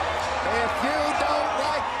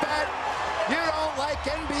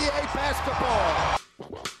basketball.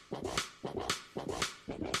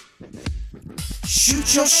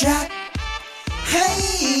 Shoot your shot.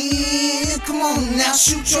 Hey, come on now,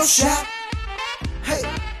 shoot your shot. Hey,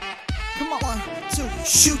 come on, 1, 2,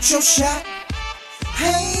 shoot your shot.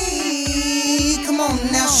 Hey, come on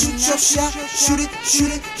now, shoot your shot. Shoot it,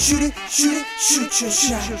 shoot it, shoot it, shoot it, shoot your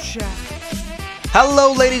shot.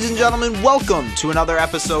 Hello, ladies and gentlemen. Welcome to another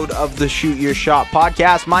episode of the Shoot Your Shot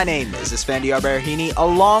podcast. My name is Esfandiar Berahini,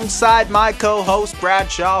 alongside my co-host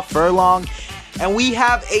Bradshaw Furlong, and we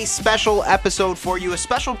have a special episode for you, a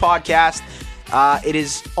special podcast. It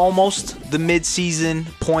is almost the mid-season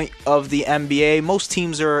point of the NBA. Most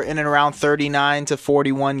teams are in and around 39 to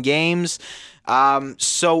 41 games.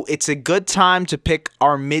 So it's a good time to pick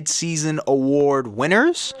our mid-season award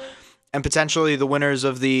winners and potentially the winners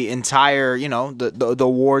of the entire, the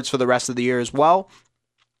awards for the rest of the year as well.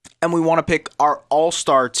 And we want to pick our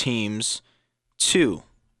all-star teams too.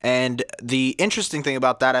 And the interesting thing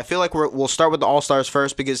about that, I feel like we'll start with the all-stars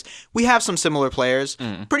first because we have some similar players.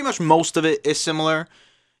 Pretty much most of it is similar,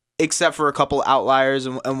 except for a couple outliers,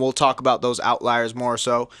 and we'll talk about those outliers more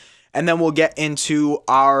so. And then we'll get into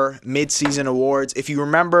our mid-season awards. If you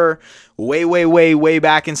remember, way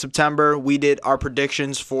back in September, we did our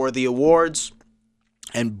predictions for the awards.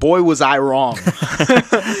 And boy, was I wrong.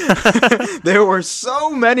 There were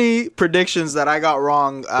so many predictions that I got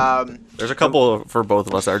wrong. There's a couple for both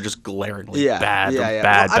of us that are just glaringly bad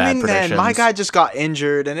predictions. Man, my guy just got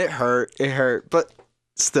injured, and it hurt. But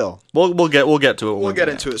still. We'll get to it. We'll get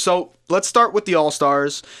into it. So let's start with the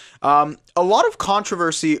All-Stars. A lot of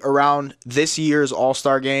controversy around this year's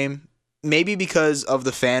All-Star game, maybe because of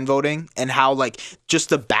the fan voting and how, just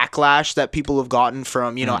the backlash that people have gotten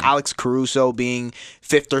from, Alex Caruso being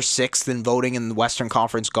 5th or 6th in voting in the Western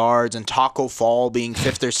Conference guards and Taco Fall being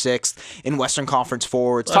 5th or 6th in Western Conference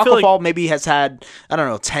forwards. Taco Fall maybe has had,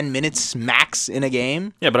 10 minutes max in a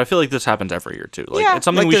game. Yeah, but I feel like this happens every year, too. It's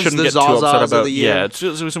something we shouldn't get too upset about. Yeah, it's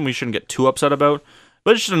something we shouldn't get too upset about.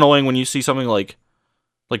 But it's just annoying when you see something like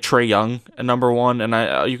Trae Young at number one,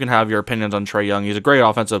 and you can have your opinions on Trae Young. He's a great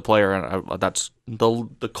offensive player, and that's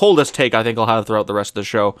the coldest take I think I'll have throughout the rest of the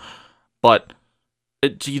show. But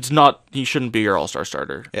he shouldn't be your all-star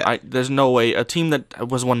starter. Yeah. There's no way. A team that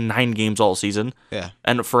was won 9 games all season,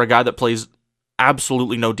 and for a guy that plays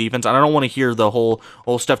absolutely no defense, and I don't want to hear the whole,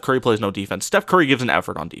 Steph Curry plays no defense. Steph Curry gives an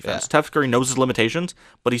effort on defense. Steph Curry knows his limitations,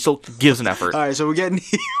 but he still gives an effort. All right, so we're getting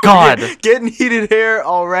getting heated here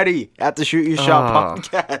already at the Shoot Your Shot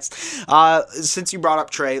podcast. Since you brought up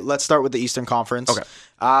Trae, let's start with the Eastern Conference.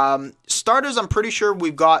 Okay. Starters, I'm pretty sure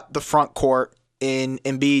we've got the front court in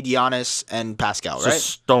Embiid, Giannis, and Pascal, right? It's a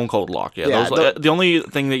stone cold lock. Yeah. The only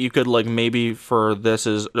thing that you could maybe for this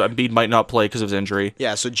is Embiid might not play because of his injury.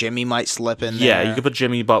 Yeah, so Jimmy might slip in there. Yeah, you could put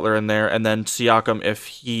Jimmy Butler in there, and then Siakam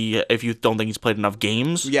if you don't think he's played enough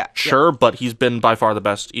games. Yeah, sure, but he's been by far the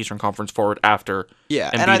best Eastern Conference forward after. Yeah,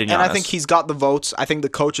 Embiid and I think he's got the votes. I think the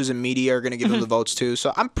coaches and media are going to give him the votes too.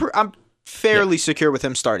 So I'm fairly secure with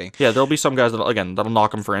him starting. Yeah, there'll be some guys that'll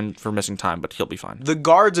knock him for missing time, but he'll be fine. The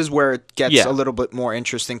guards is where it gets a little bit more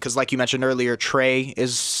interesting because, like you mentioned earlier, Trae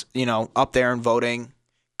is up there in voting.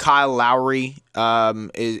 Kyle Lowry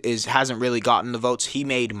hasn't really gotten the votes. He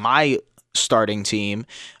made my starting team.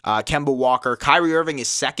 Kemba Walker, Kyrie Irving is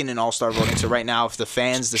second in All-Star voting. So right now, if the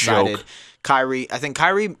fans decided. Kyrie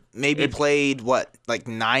maybe played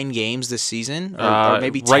 9 games this season or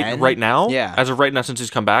maybe 10 right now. Yeah, as of right now, since he's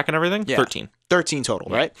come back and everything, 13 total,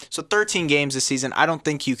 right? So 13 games this season. I don't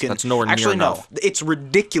think you can. That's nowhere near enough. It's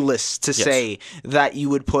ridiculous to say that you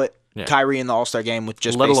would put Kyrie in the All-Star game with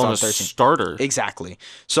just let based alone on a 13 starter. Exactly.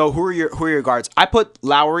 So who are your guards? I put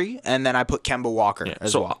Lowry and then I put Kemba Walker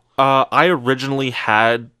as well. I originally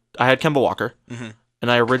had Kemba Walker, and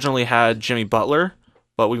I originally had Jimmy Butler.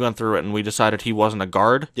 But we went through it and we decided he wasn't a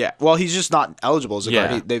guard. Yeah, well, he's just not eligible as a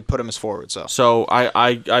guard. They put him as forward. So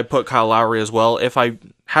I put Kyle Lowry as well. If I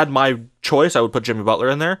had my choice, I would put Jimmy Butler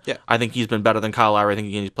in there. Yeah, I think he's been better than Kyle Lowry. I think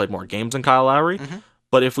he's played more games than Kyle Lowry.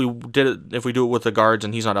 But if we do it with the guards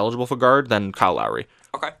and he's not eligible for guard, then Kyle Lowry.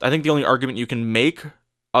 Okay. I think the only argument you can make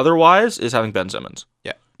otherwise is having Ben Simmons.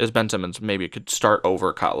 Yeah, is Ben Simmons maybe could start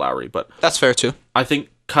over Kyle Lowry, but that's fair too. I think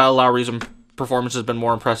Kyle Lowry's performance has been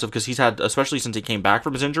more impressive because he's had, especially since he came back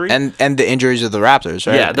from his injury. And the injuries of the Raptors,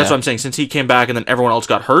 right? Yeah, that's what I'm saying. Since he came back and then everyone else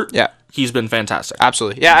got hurt, he's been fantastic.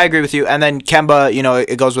 Absolutely. Yeah, I agree with you. And then Kemba,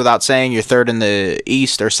 it goes without saying, you're third in the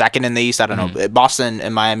East or second in the East. I don't know. Boston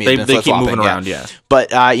and Miami have been flip-flopping. They keep moving around, yeah.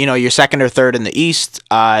 But, you're second or third in the East.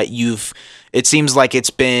 It seems like it's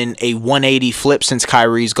been a 180 flip since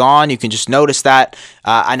Kyrie's gone. You can just notice that.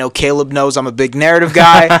 I know Caleb knows I'm a big narrative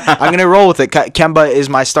guy. I'm going to roll with it. Kemba is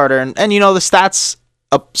my starter. And the stats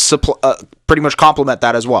pretty much complement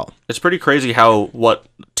that as well. It's pretty crazy what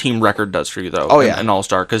team record does for you, though. An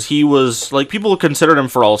All-Star, because he was like, people considered him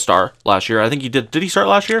for All-Star last year. I think he did. Did he start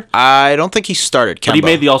last year? I don't think he started, Kemba. But he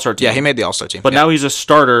made the All-Star team. Yeah, he made the All-Star team. But now he's a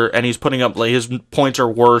starter, and he's putting up, like, his points are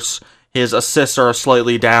worse. His assists are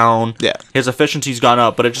slightly down. Yeah. His efficiency's gone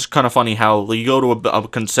up, but it's just kind of funny how you go to a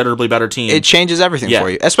considerably better team. It changes everything for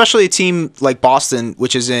you, especially a team like Boston,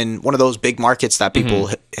 which is in one of those big markets that people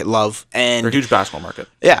love. And they're a huge basketball market.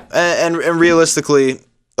 Yeah, and realistically,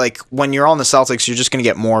 like, when you're on the Celtics, you're just going to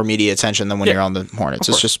get more media attention than when you're on the Hornets.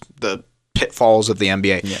 It's just the pitfalls of the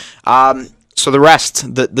NBA. Yeah. So the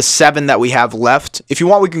rest, the 7 that we have left, if you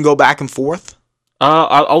want, we can go back and forth.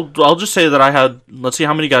 I'll just say that let's see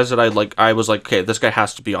how many guys that I was like, okay, this guy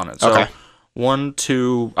has to be on it. So okay. 1,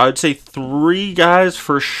 2, I would say 3 guys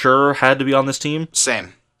for sure had to be on this team.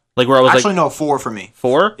 Same. Like, where I was actually, no, 4 for me.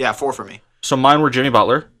 4? Yeah, 4 for me. So mine were Jimmy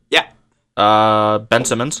Butler. Yeah. Ben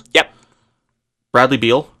Simmons. Yep. Bradley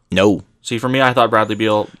Beal. No. See, for me, I thought Bradley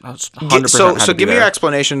Beal 100% So give me your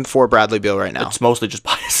explanation for Bradley Beal right now. It's mostly just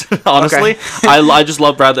bias, honestly. Okay. I just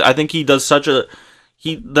love Bradley. I think he does such a...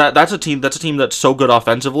 That's a team that's so good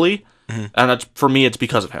offensively, and that's, for me, it's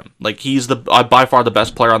because of him. Like, he's by far the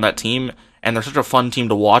best player on that team, and they're such a fun team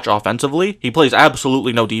to watch offensively. He plays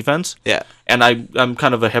absolutely no defense. Yeah. And I'm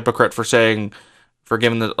kind of a hypocrite for giving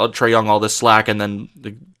Trae Young all this slack, and then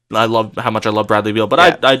I love how much I love Bradley Beal,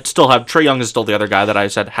 but I'd still have Trae Young is still the other guy that I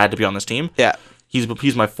said had to be on this team. Yeah. He's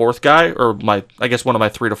my 4th guy, or I guess one of my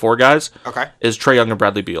 3 to 4 guys. Okay. Is Trae Young and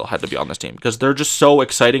Bradley Beal had to be on this team because they're just so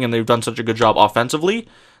exciting and they've done such a good job offensively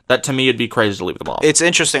that to me it'd be crazy to leave them off. It's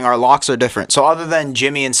interesting. Our locks are different. So other than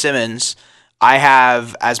Jimmy and Simmons, I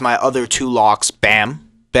have as my other 2 locks Bam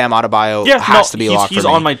Adebayo has to be locked.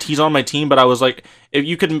 He's on my team, but I was like, if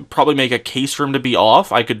you could probably make a case for him to be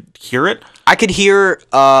off, I could hear it. I could hear,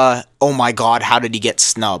 oh my God, how did he get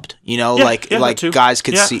snubbed? You know, guys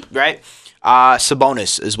could see, right?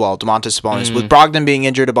 Sabonis as well, Domantas Sabonis. With Brogdon being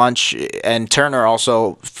injured a bunch and Turner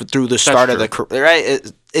also through the start of the career,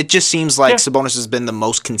 right? It just seems like Sabonis has been the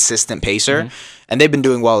most consistent pacer, and they've been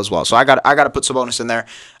doing well as well. So I got to put Sabonis in there.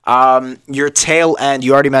 Your tail end,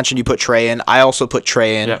 you already mentioned you put Trae in. I also put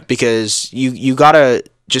Trae in because you gotta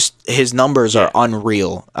just, his numbers are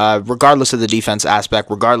unreal. Regardless of the defense aspect,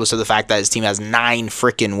 regardless of the fact that his team has 9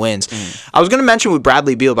 freaking wins. I was gonna mention with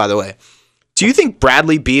Bradley Beal, by the way. Do you think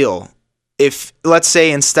Bradley Beal, if, let's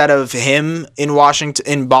say, instead of him in Kemba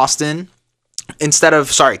in Boston,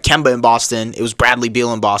 it was Bradley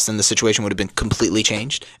Beal in Boston, the situation would have been completely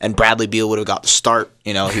changed, and Bradley Beal would have got the start.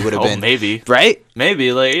 You know, he would have been maybe right. Maybe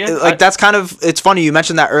that's kind of, it's funny you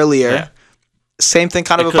mentioned that earlier. Yeah. Same thing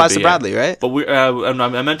kind of applies to Bradley, right? But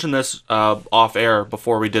I mentioned this off air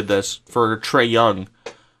before we did this for Trae Young.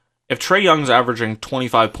 If Trae Young's averaging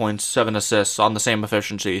 25 points, 7 assists on the same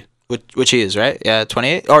efficiency. Which he is, right? Yeah,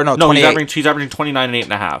 28? Or no, 28. He's averaging 29 and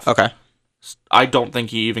 8.5. Okay. I don't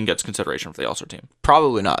think he even gets consideration for the All-Star team.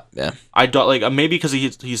 Probably not, yeah. I don't, maybe because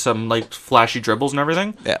he's some, flashy dribbles and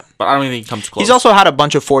everything. Yeah. But I don't even think he comes close. He's also had a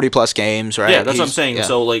bunch of 40-plus games, right? Yeah, that's what I'm saying. Yeah.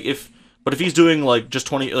 So, if he's doing, just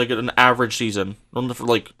 20, an average season,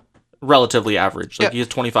 relatively average. He has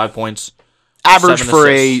 25 points. Average for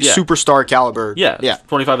assists. Superstar caliber. Yeah.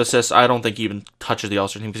 25 assists. I don't think he even touches the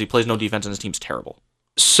All-Star team because he plays no defense and his team's terrible.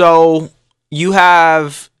 So, you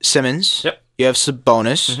have Simmons. Yep. You have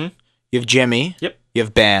Sabonis. Mm-hmm. You have Jimmy. Yep. You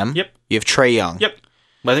have Bam. Yep. You have Trae Young. Yep.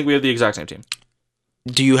 I think we have the exact same team.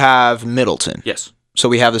 Do you have Middleton? Yes. So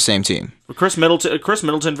we have the same team. Chris Middleton,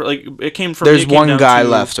 it came from... There's one guy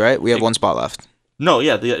left, right? We have one spot left. No,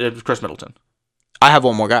 yeah, it was Chris Middleton. I have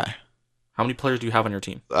one more guy. How many players do you have on your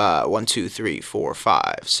team? 1, 2, 3, 4,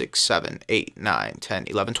 5, 6, 7, 8, 9, 10,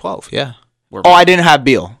 11, 12. Yeah. I didn't have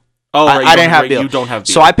Beal. Oh, right. I didn't have Beal. You don't have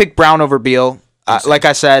Beal. So I picked Brown over Beal. Like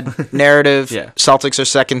I said, narrative, Yeah. Celtics are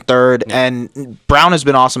second, third, and Brown has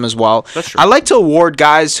been awesome as well. That's true. I like to award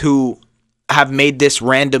guys who have made this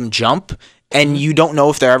random jump, and you don't know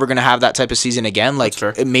if they're ever going to have that type of season again.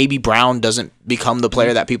 Maybe Brown doesn't become the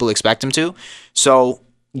player that people expect him to. So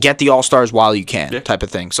get the All-Stars while you can, type of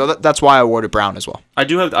thing. So that's why I awarded Brown as well. I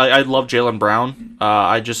love Jaylen Brown.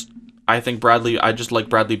 I just like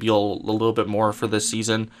Bradley Beal a little bit more for this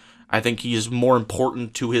season. I think he's more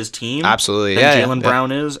important to his team. Absolutely, than Jaylen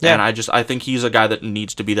Brown is, and I think he's a guy that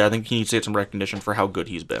needs to be there. I think he needs to get some recognition for how good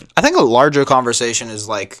he's been. I think a larger conversation is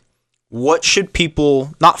what should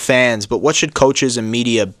people, not fans, but what should coaches and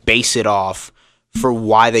media base it off for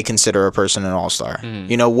why they consider a person an all-star?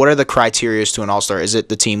 You know, what are the criteria to an all-star? Is it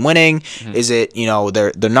the team winning? Is it,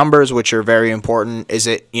 their numbers, which are very important? Is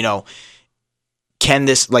it, can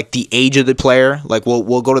this, like, the age of the player, like,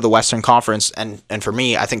 we'll go to the Western Conference, and for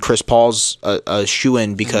me, I think Chris Paul's a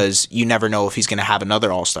shoo-in because you never know if he's going to have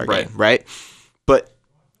another All-Star game, right? But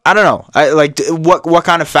I don't know. What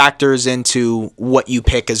kind of factors into what you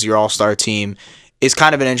pick as your All-Star team is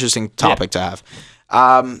kind of an interesting topic to have.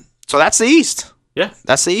 So that's the East. Yeah.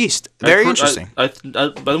 That's the East. Very interesting. But I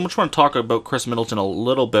just want to talk about Chris Middleton a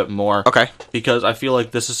little bit more. Okay. Because I feel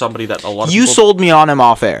like this is somebody that a lot of You people... sold me on him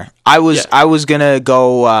off air. I was going to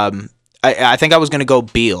go... I think I was going to go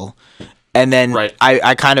Beal. And then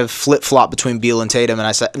I kind of flip-flopped between Beal and Tatum. And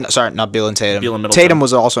I said... Sorry, not Beal and Tatum. Beal and Middleton. Tatum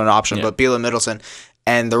was also an option, but Beal and Middleton.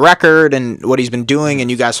 And the record and what he's been doing,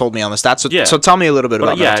 and you guys sold me on the stats. So tell me a little bit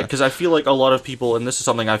about Middleton. Yeah, because I feel like a lot of people, and this is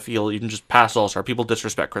something I feel even just past All-Star, people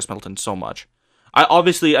disrespect Chris Middleton so much.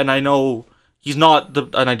 I know he's not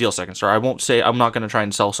an ideal second star. I'm not going to try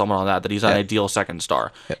and sell someone on that he's an ideal second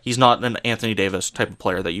star. Yep. He's not an Anthony Davis type of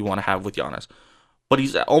player that you want to have with Giannis. But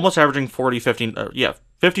he's almost averaging 50,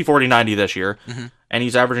 40, 90 this year. Mm-hmm. And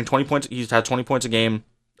he's averaging 20 points. He's had 20 points a game,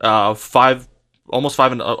 just over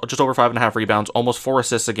 5.5 rebounds, almost 4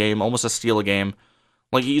 assists a game, almost a steal a game.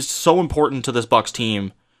 Like, he's so important to this Bucks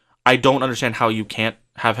team. I don't understand how you can't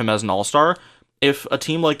have him as an all-star. If a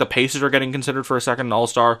team like the Pacers are getting considered for a second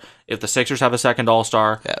all-star, if the Sixers have a second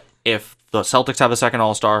all-star, if the Celtics have a second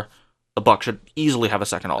all-star, the Bucks should easily have a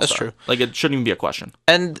second all-star. That's true. Like, it shouldn't even be a question.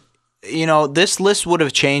 And, this list would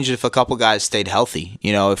have changed if a couple guys stayed healthy.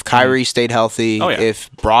 If Kyrie stayed healthy, if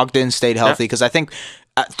Brogdon stayed healthy, because I think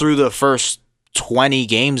through the first 20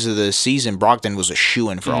 games of the season, Brogdon was a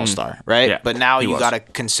shoo-in for All-Star, right? Yeah, but now you got to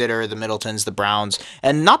consider the Middletons, the Browns,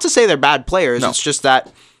 and not to say they're bad players, it's just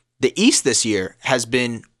that the East this year has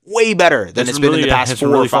been way better than it's been in the past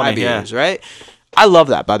 4 or 5 years, right? I love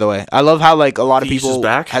that, by the way. I love how, like, a lot of people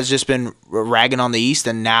has just been ragging on the East,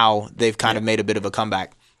 and now they've kind of made a bit of a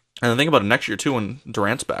comeback. And think about it next year, too, when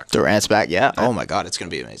Durant's back. Durant's back, yeah. Oh, my God, it's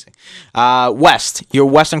going to be amazing. West, your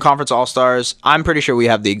Western Conference All-Stars, I'm pretty sure we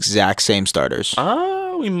have the exact same starters.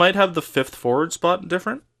 We might have the 5th forward spot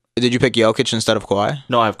different. Did you pick Jokic instead of Kawhi?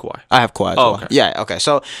 No, I have Kawhi. I have Kawhi as well. Okay. Yeah, okay.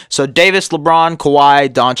 So Davis, LeBron, Kawhi,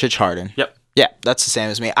 Doncic, Harden. Yep. Yeah, that's the same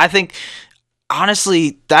as me. I think,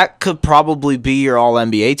 honestly, that could probably be your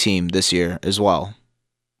All-NBA team this year as well.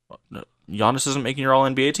 Giannis isn't making your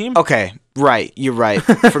All-NBA team? Okay, right. You're right.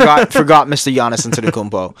 Forgot Mr. Giannis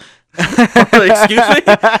Antetokounmpo. Excuse me?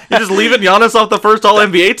 You're just leaving Giannis off the first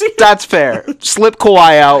All-NBA team? That's fair. Slip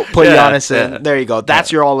Kawhi out, put Giannis in. Yeah. There you go.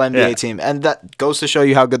 That's your All-NBA team. And that goes to show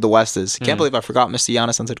you how good the West is. Can't believe I forgot Mr.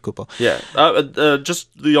 Giannis Antetokounmpo. Yeah.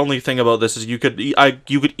 Just the only thing about this is you could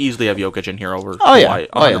easily have Jokic in here over Kawhi.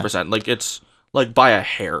 100%. Like, it's like by a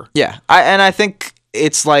hair. Yeah. I think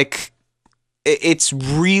it's like... It's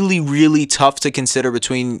really, really tough to consider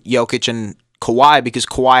between Jokic and Kawhi because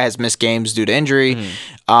Kawhi has missed games due to injury,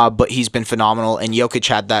 but he's been phenomenal. And Jokic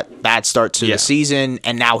had that bad start to the season,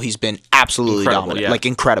 and now he's been absolutely dominant, like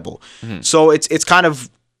incredible. So it's kind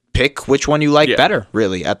of pick which one you like better,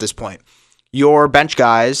 really, at this point. Your bench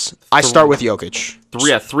guys, I start with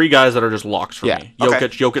Jokic. 3 guys that are just locks for me.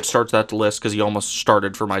 Jokic starts that list because he almost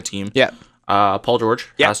started for my team. Yeah. Paul George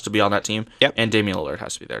has to be on that team, and Damian Lillard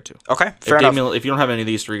has to be there too. Okay, fair enough. If you don't have any of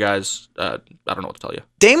these 3 guys, I don't know what to tell you.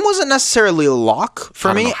 Dame wasn't necessarily a lock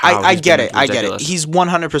for me. I get it. I get it. He's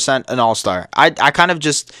 100% an all-star. I kind of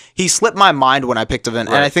just, he slipped my mind when I picked him, and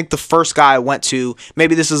I think the first guy I went to,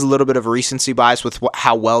 maybe this is a little bit of a recency bias with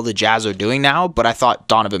how well the Jazz are doing now, but I thought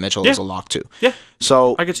Donovan Mitchell was a lock too. Yeah,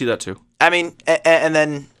 so I could see that too. I mean, and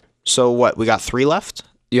then, so what, we got 3 left?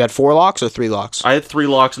 You had 4 locks or 3 locks? I had 3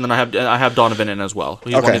 locks, and then I have Donovan in as well.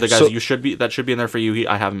 He's one of the guys that should be in there for you.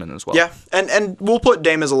 I have him in as well. Yeah, and we'll put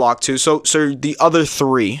Dame as a lock too. So the other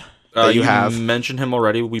 3 that you have, mentioned him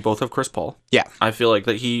already. We both have Chris Paul. Yeah, I feel like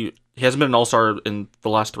that he hasn't been an all-star in the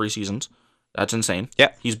last 3 seasons. That's insane.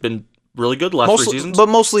 Yeah, he's been really good the last 3 seasons, but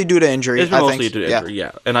mostly due to injury. It's been mostly due to injury.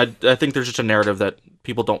 Yeah, and I think there's just a narrative that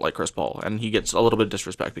people don't like Chris Paul, and he gets a little bit of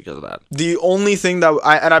disrespect because of that. The only thing that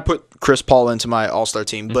I put Chris Paul into my all-star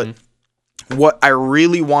team, but what I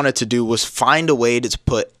really wanted to do was find a way to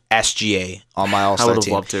put SGA on my all-star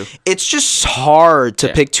team. I would have loved to. It's just hard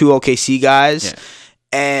to pick 2 OKC guys,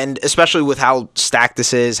 and especially with how stacked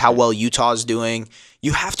this is, how well Utah's doing,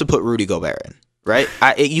 you have to put Rudy Gobert in. Right?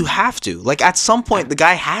 You have to. Like, at some point, the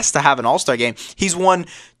guy has to have an all-star game. He's won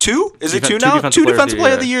 2? Is it 2 now? 2 Defensive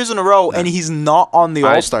Player of the Years in a row, and he's not on the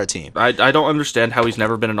all-star team. I don't understand how he's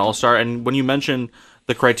never been an all-star, and when you mention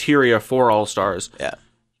the criteria for all-stars,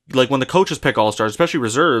 like when the coaches pick all-stars, especially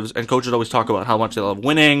reserves, and coaches always talk about how much they love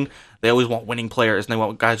winning, they always want winning players, and they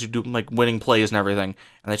want guys who do like winning plays and everything,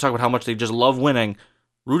 and they talk about how much they just love winning.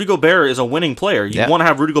 Rudy Gobert is a winning player. You want to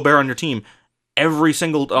have Rudy Gobert on your team. every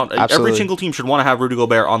single team should want to have Rudy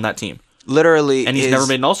Gobert on that team. Literally, and he's never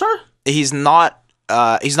made an All-Star? He's not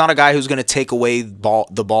a guy who's going to take away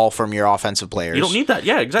the ball from your offensive players. You don't need that.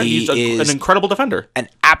 Yeah, exactly. He's an incredible defender. An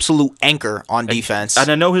absolute anchor on defense. And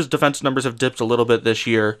I know his defense numbers have dipped a little bit this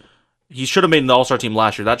year. He should have made the All-Star team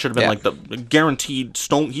last year. That should have been like the guaranteed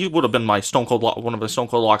he would have been my one of the Stone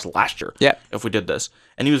Cold locks last year. Yeah. If we did this.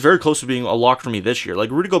 And he was very close to being a lock for me this year.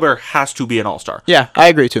 Like Rudy Gobert has to be an All-Star. Yeah, I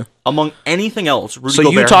agree too. Among anything else, Rudy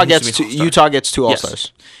Gobert Utah gets two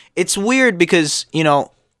All-Stars. Yes. It's weird because,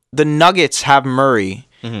 the Nuggets have Murray.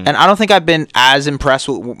 Mm-hmm. And I don't think I've been as impressed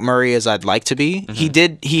with Murray as I'd like to be.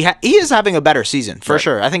 Mm-hmm. He is having a better season for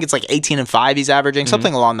sure. I think it's like 18-5 he's averaging,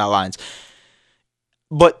 something along that lines.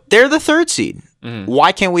 But they're the third seed. Mm-hmm.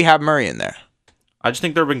 Why can't we have Murray in there? I just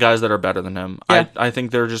think there have been guys that are better than him. Yeah. I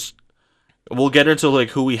think they're just. We'll get into like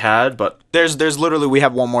who we had, but there's literally we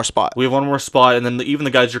have one more spot. We have one more spot, and then even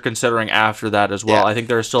the guys you're considering after that as well. Yeah. I think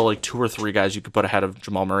there are still like 2 or 3 guys you could put ahead of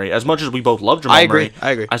Jamal Murray. As much as we both love Jamal Murray,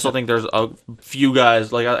 I agree. I still think there's a few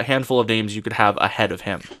guys, like a handful of names you could have ahead of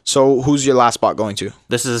him. So who's your last spot going to?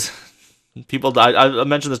 This is people. I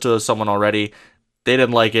mentioned this to someone already. They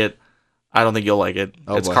didn't like it. I don't think you'll like it.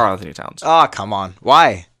 It's Karl-Anthony Towns. Oh, come on.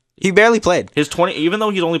 Why? He barely played. Even though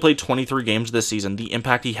he's only played 23 games this season, the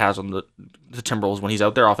impact he has on the Timberwolves when he's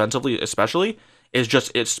out there offensively, especially,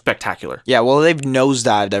 it's spectacular. Yeah, well, they've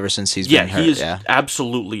nosedived ever since he's been hurt. He is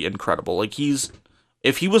absolutely incredible. Like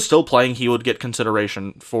if he was still playing, he would get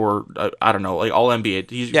consideration for I don't know, like All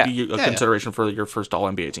NBA. He's consideration for your first All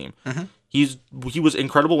NBA team. Mm-hmm. He was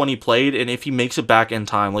incredible when he played, and if he makes it back in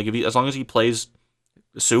time, like as long as he plays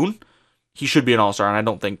soon, he should be an All-Star, and I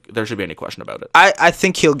don't think there should be any question about it. I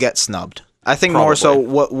think he'll get snubbed. I think Probably. More so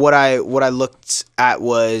what I looked at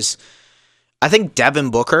was, I think Devin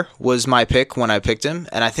Booker was my pick when I picked him,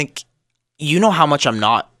 and I think how much I'm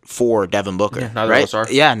not for Devin Booker. Yeah, neither right? of us are.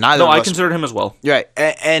 Yeah, neither. No, of I us considered him as well. Right,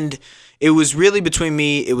 and it was really between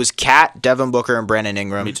me. It was Cat, Devin Booker, and Brandon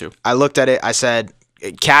Ingram. Me too. I looked at it. I said,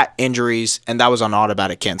 Cat injuries, and that was on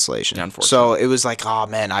automatic cancellation. Yeah, so it was like, oh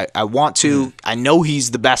man, I want to. Mm-hmm. I know he's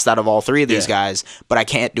the best out of all 3 of these guys, but I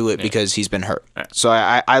can't do it because he's been hurt. Yeah. So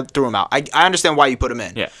I threw him out. I understand why you put him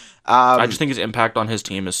in. Yeah. I just think his impact on his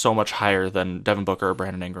team is so much higher than Devin Booker or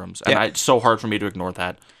Brandon Ingram's, and it's so hard for me to ignore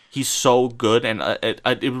that. He's so good, and it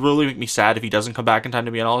would really make me sad if he doesn't come back in time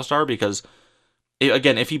to be an All-Star because,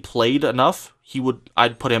 again, if he played enough,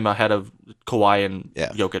 I'd put him ahead of Kawhi and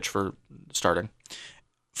Jokic for starting.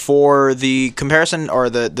 For the comparison or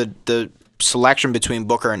the selection between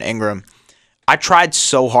Booker and Ingram, I tried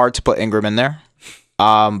so hard to put Ingram in there,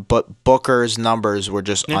 but Booker's numbers were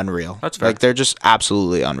just unreal. That's fair. Like they're just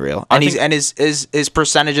absolutely unreal. And his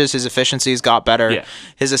percentages, his efficiencies got better. Yeah.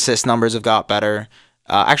 His assist numbers have got better.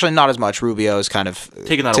 Actually, not as much. Rubio is kind of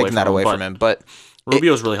taking that away from him, but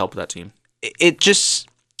Rubio's really helped with that team. It just,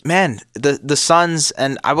 man, the Suns,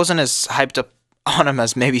 and I wasn't as hyped up on him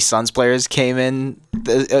as maybe Suns players came in,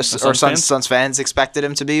 or Suns fans expected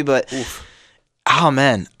him to be, but oh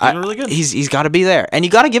man, really good. He's got to be there, and you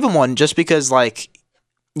got to give him one just because like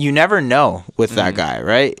you never know with that guy,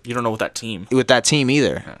 right? You don't know with that team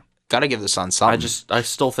either. Yeah. Got to give the Suns something. I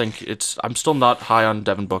still think I'm still not high on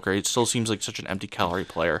Devin Booker. It still seems like such an empty calorie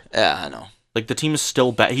player. Yeah, I know. Like the team is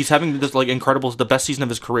still bad. He's having this like the best season of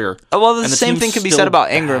his career. Oh, well, the same thing can be said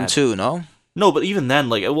about Ingram too, no? No, but even then,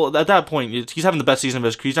 like, well, at that point, he's having the best season of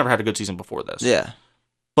his career. He's never had a good season before this. Yeah.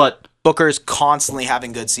 But Booker is constantly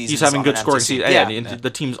having good seasons. He's having good scoring seasons. Yeah. The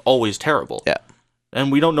team's always terrible. Yeah.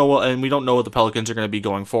 And we don't know what the Pelicans are going to be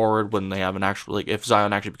going forward when they have an actual, like, if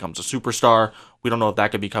Zion actually becomes a superstar. We don't know if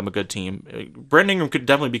that could become a good team. Brandon Ingram could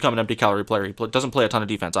definitely become an empty calorie player. He doesn't play a ton of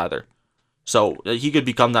defense either. So he could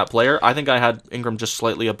become that player. I think I had Ingram just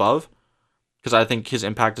slightly above, because I think his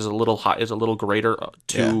impact is a little greater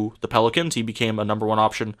to the Pelicans. He became a number 1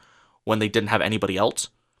 option when they didn't have anybody else,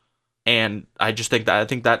 and I think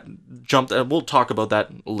that jumped. And we'll talk about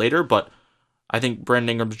that later, but I think Brandon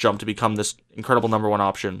Ingram's jump to become this incredible number 1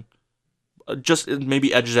 option just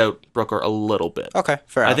maybe edges out Booker a little bit. Okay,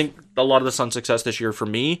 fair enough. I think a lot of the Suns' success this year for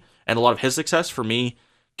me, and a lot of his success for me,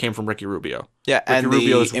 came from Ricky Rubio. Yeah, and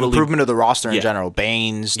the improvement of the roster in general.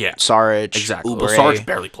 Baines, Saric, exactly. Oubre. Well, Saric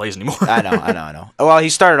barely plays anymore. I know. Well, he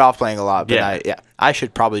started off playing a lot, but I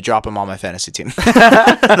should probably drop him on my fantasy team.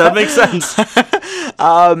 That makes sense.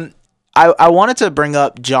 I wanted to bring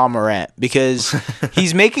up Ja Morant because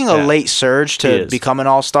he's making a late surge to become an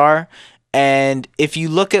all-star. And if you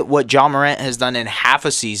look at what Ja Morant has done in half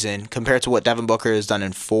a season compared to what Devin Booker has done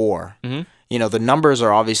in 4, the numbers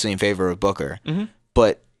are obviously in favor of Booker. Mm-hmm.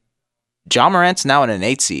 But Ja Morant's now in an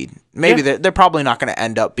 8 seed. Maybe they're probably not going to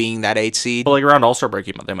end up being that 8 seed. But like around All-Star break,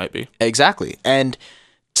 they might be. Exactly. And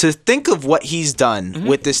to think of what he's done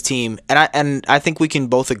with this team, and I think we can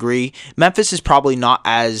both agree, Memphis is probably not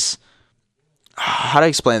as, how do I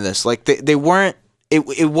explain this? Like they weren't.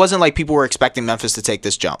 It wasn't like people were expecting Memphis to take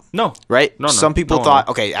this jump. No. Right? No. Some people thought,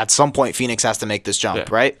 okay, at some point Phoenix has to make this jump,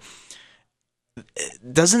 right?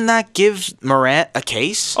 Doesn't that give Morant a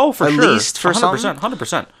case? Oh, for sure. At least for 100%,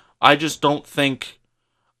 100%. I just don't think...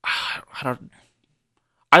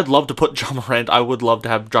 I'd love to put Ja Morant. I would love to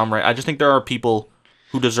have Ja Morant. I just think there are people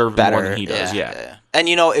who deserve it more than he does. Yeah. And,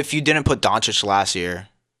 if you didn't put Doncic last year...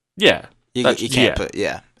 Yeah. You can't put...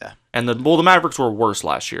 Yeah. And the Mavericks were worse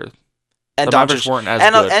last year. And the Mavericks weren't as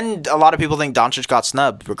good. And a lot of people think Doncic got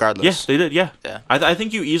snubbed regardless. Yes, they did, yeah. I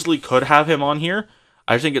think you easily could have him on here.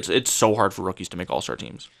 I think it's so hard for rookies to make all-star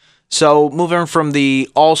teams. So, moving from the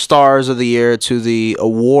All-Stars of the year to the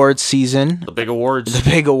award season. The big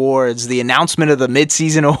awards. The announcement of the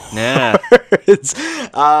mid-season awards. Yeah.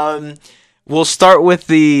 We'll start with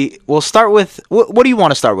what do you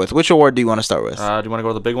want to start with? Which award do you want to start with? Do you want to go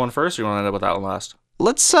with the big one first, or do you want to end up with that one last?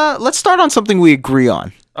 Let's start on something we agree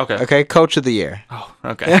on. Okay. Coach of the year. Oh,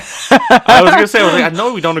 okay. I was gonna say, I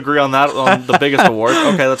know we don't agree on that on the biggest award.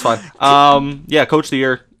 Okay, that's fine. Coach of the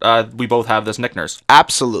year. We both have this. Nick Nurse.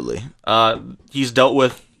 Absolutely. He's dealt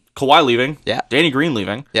with Kawhi leaving. Yeah. Danny Green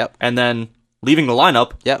leaving. Yep. And then leaving the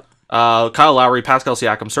lineup. Yep. Kyle Lowry, Pascal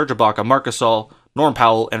Siakam, Serge Ibaka, Marc Gasol, Norm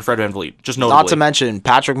Powell, and Fred VanVleet. Just notably. Not to mention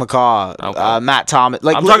Patrick McCaw, Matt Thomas.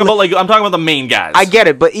 I'm talking about the main guys. I get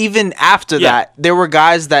it, but even after that, there were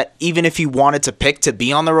guys that even if he wanted to pick to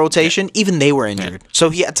be on the rotation, even they were injured. Yeah. So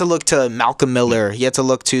he had to look to Malcolm Miller. He had to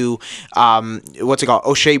look to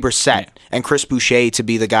O'Shea Brissett and Chris Boucher to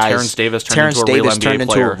be the guys. Terrence Davis turned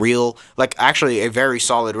into a real, actually a very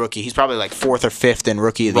solid rookie. He's probably like 4th or 5th in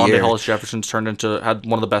rookie of the year. Rondé Hollis-Jefferson's had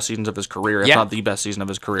one of the best seasons of his career, if not the best season of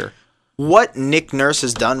his career. What Nick Nurse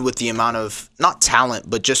has done with the amount of, not talent,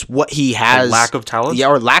 but just what he has. Lack of talent? Yeah,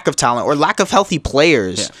 or lack of talent, or lack of healthy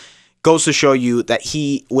players, goes to show you that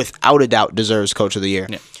he, without a doubt, deserves Coach of the Year.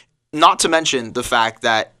 Yeah. Not to mention the fact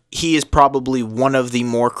that he is probably one of the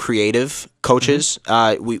more creative coaches.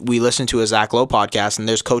 We listen to a Zach Lowe podcast, and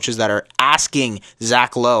there's coaches that are asking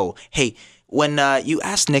Zach Lowe, hey, when you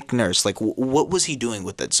asked Nick Nurse, what was he doing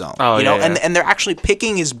with that zone? And they're actually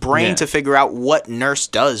picking his brain to figure out what Nurse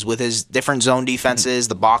does with his different zone defenses,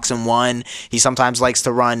 the box and one. He sometimes likes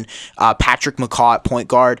to run Patrick McCaw at point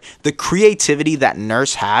guard. The creativity that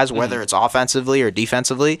Nurse has, whether it's offensively or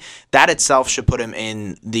defensively, that itself should put him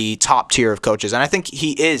in the top tier of coaches. And I think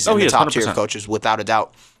he is in the top 100%. Tier of coaches, without a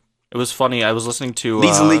doubt. It was funny. I was listening to...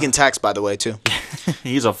 Leads the league in text, by the way, too.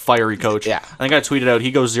 He's a fiery coach. Yeah. I think I tweeted out,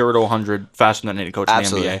 he goes 0 to 100 faster than any coach in the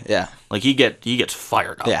NBA. Yeah. He gets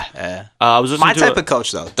fired up. Yeah. I was listening My type of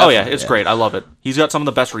coach, though. Definitely. Oh, yeah. It's great. I love it. He's got some of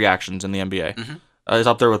the best reactions in the NBA. Mm-hmm. He's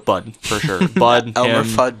up there with Bud, for sure. Bud, Elmer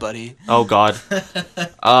Fudd, buddy. Oh, God.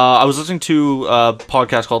 I was listening to a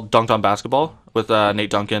podcast called Dunked on Basketball with Nate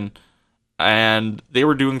Duncan, and they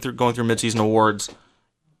were going through midseason awards.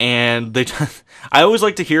 And I always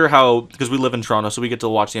like to hear how, because we live in Toronto, so we get to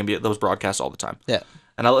watch the NBA, those broadcasts all the time. Yeah.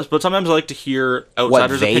 But sometimes I like to hear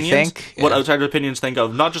outsiders' opinions. What outsiders' opinions think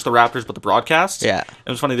of not just the Raptors, but the broadcasts. Yeah. It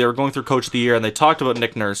was funny, they were going through Coach of the Year, and they talked about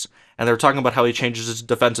Nick Nurse, and they were talking about how he changes his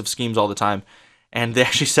defensive schemes all the time. And they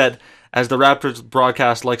actually said, as the Raptors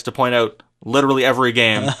broadcast likes to point out, literally every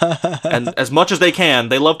game, and as much as they can,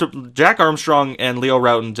 they love to... Jack Armstrong and Leo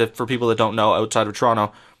Rautins, for people that don't know, outside of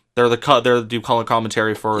Toronto... They're do color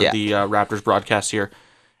commentary for the Raptors broadcast here.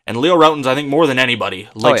 And Leo Rautins, I think more than anybody,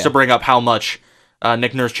 likes to bring up how much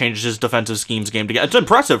Nick Nurse changes his defensive schemes game to get. It's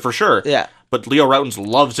impressive for sure. Yeah. But Leo Rautins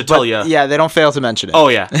loves to tell you. Yeah, they don't fail to mention it. Oh,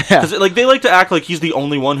 yeah. Because they like to act like he's the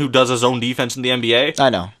only one who does his own defense in the NBA. I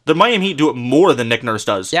know. The Miami Heat do it more than Nick Nurse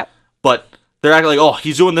does. Yep. But they're acting like,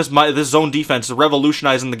 he's doing this zone defense,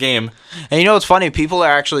 revolutionizing the game. And you know what's funny? People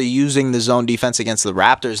are actually using the zone defense against the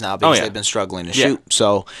Raptors now because they've been struggling to shoot.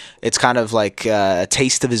 So it's kind of like a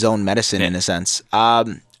taste of his own medicine in a sense.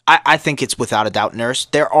 I think it's without a doubt Nurse.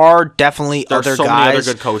 There are definitely other so guys. Many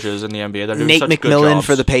other good coaches in the NBA that are doing Nate such McMillan good jobs.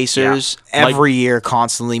 For the Pacers every year,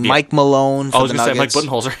 constantly. Mike Malone for the Nuggets. Mike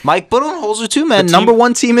Budenholzer. Mike Budenholzer too, man. Number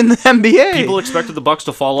one team in the NBA. People expected the Bucks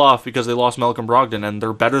to fall off because they lost Malcolm Brogdon, and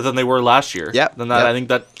they're better than they were last year. Yep. I think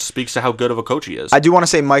that speaks to how good of a coach he is. I do want to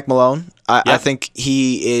say Mike Malone. I think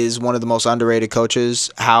he is one of the most underrated coaches.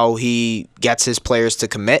 How he gets his players to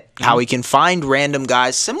commit, how he can find random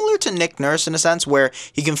guys, similar to Nick Nurse in a sense, where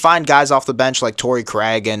he can find guys off the bench like Torrey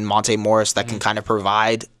Craig and Monte Morris that can kind of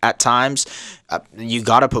provide at times. You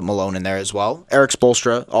got to put Malone in there as well. Eric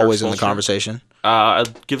Spoelstra, always in the conversation.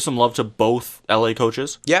 I'd give some love to both LA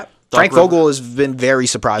coaches. Yeah. Frank Vogel has been very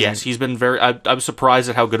surprising. Yes, he's been very... I'm surprised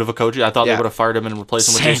at how good of a coach he is. I thought they would have fired him and replaced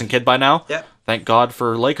him with Jason Kidd by now. Yeah. Thank God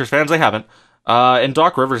for Lakers fans, they haven't. And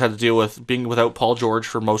Doc Rivers had to deal with being without Paul George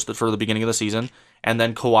for the beginning of the season, and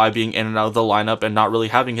then Kawhi being in and out of the lineup and not really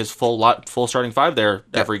having his full starting five there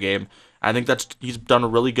every game. I think he's done a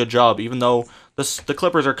really good job, even though the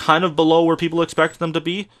Clippers are kind of below where people expect them to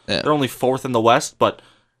be. Yeah. They're only 4th in the West, but...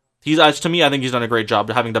 to me, I think he's done a great job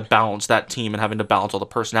having to balance that team and having to balance all the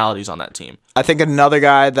personalities on that team. I think another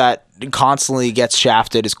guy that constantly gets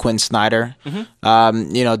shafted is Quinn Snyder.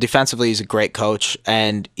 Mm-hmm. Defensively, he's a great coach,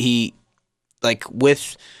 and he,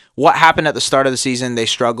 with what happened at the start of the season, they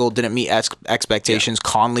struggled, didn't meet expectations.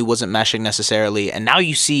 Yeah. Conley wasn't meshing necessarily, and now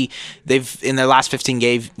you see in their last 15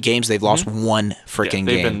 games, they've lost one freaking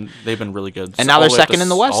game. They've been really good, and now they're second in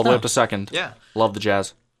the West. All the way up to second. Yeah, love the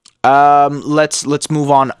Jazz. Let's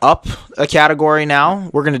move on up a category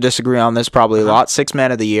now. We're going to disagree on this probably a lot. 6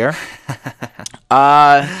 Man of the Year.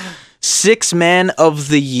 6 Man of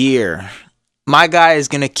the Year. My guy is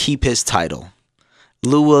going to keep his title.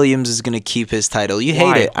 Lou Williams is going to keep his title. You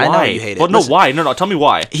hate it. Why? I know you hate it. Well, no, why? No, tell me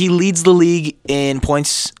why. He leads the league in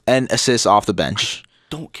points and assists off the bench.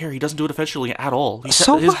 Don't care. He doesn't do it efficiently at all. His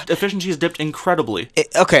what? efficiency has dipped incredibly.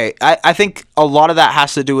 I think a lot of that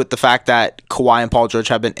has to do with the fact that Kawhi and Paul George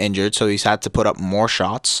have been injured, so he's had to put up more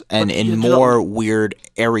shots and in more weird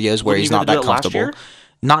areas where he's not that comfortable.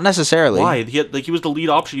 Not necessarily. Why? He was the lead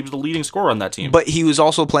option. He was the leading scorer on that team. But he was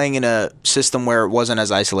also playing in a system where it wasn't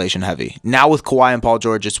as isolation heavy. Now with Kawhi and Paul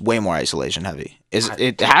George, it's way more isolation heavy.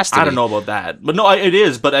 It has to be. I don't know about that. But no, it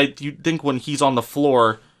is. But you think when he's on the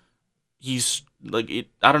floor, he's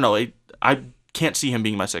I don't know. I can't see him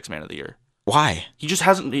being my 6th Man of the Year. Why? He just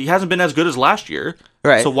hasn't been as good as last year.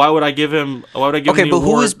 Right. So why would I give him the award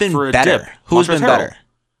who has been for a better? dip? Who has been better?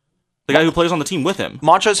 The guy who plays on the team with him.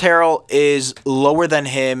 Montrezl Harrell is lower than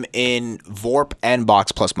him in VORP and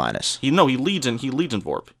box plus minus. He leads in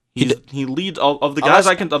VORP. He leads of the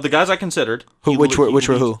guys I considered. Which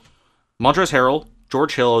were who? Montrezl Harrell,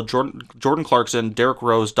 George Hill, Jordan Clarkson, Derrick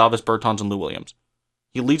Rose, Davis Bertans, and Lou Williams.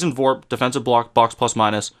 He leads in VORP, defensive block, box plus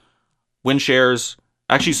minus, win shares.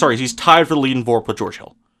 Actually, sorry, he's tied for the lead in VORP with George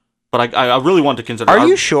Hill. But I really wanted to consider... Are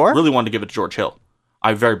you sure? I really wanted to give it to George Hill.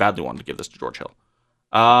 I very badly wanted to give this to George Hill.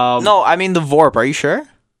 No, I mean the VORP. Are you sure?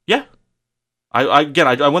 Yeah. I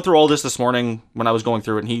went through all this morning when I was going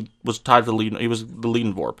through it, and he was tied for the lead. He was the lead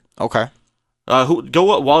in VORP. Okay.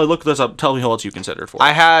 While I look this up, tell me who else you considered for.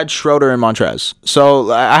 I had Schroeder and Montrez.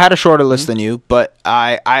 So I had a shorter list than you, but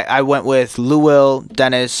I went with Lou Will,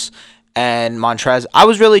 Dennis, and Montrez. I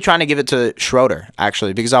was really trying to give it to Schroeder,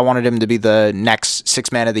 actually, because I wanted him to be the next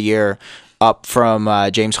 6 Man of the Year up from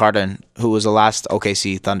James Harden, who was the last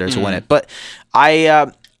OKC Thunder to win it. But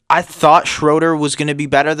I thought Schroeder was going to be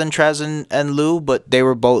better than Trez and Lou, but they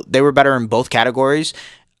were better in both categories.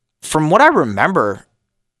 From what I remember,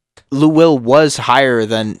 Lou Will was higher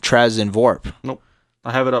than Trez in VORP. Nope.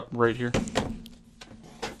 I have it up right here.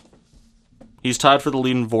 He's tied for the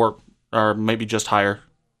lead in VORP, or maybe just higher.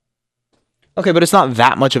 Okay, but it's not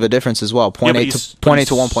that much of a difference as well. 0.8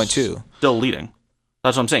 to 1.2. Still leading.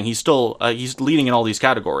 That's what I'm saying. He's still he's leading in all these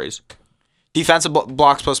categories. Defensive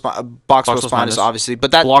box plus minus, obviously,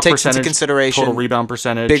 but that block takes into consideration total rebound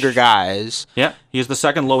percentage, bigger guys. Yeah, he has the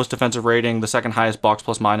second lowest defensive rating, the second highest box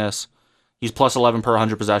plus minus. He's plus 11 per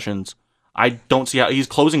 100 possessions. I don't see how he's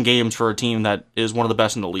closing games for a team that is one of the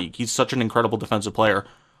best in the league. He's such an incredible defensive player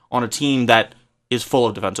on a team that is full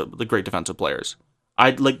of the great defensive players.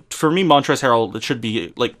 For me, Montrezl Harrell, it should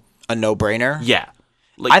be a no-brainer. Yeah,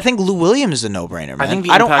 I think Lou Williams is a no-brainer, man. I think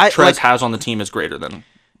the impact Trez has on the team is greater than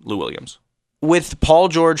Lou Williams. With Paul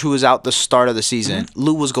George, who was out the start of the season,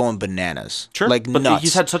 Lou was going bananas. Sure, but nuts.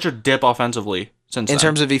 He's had such a dip offensively since then. In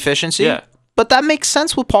terms of efficiency? Yeah. But that makes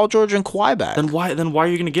sense with Paul George and Kawhi back. Then why are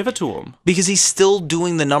you going to give it to him? Because he's still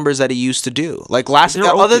doing the numbers that he used to do.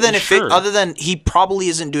 Other than he probably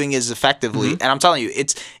isn't doing as effectively. And I'm telling you,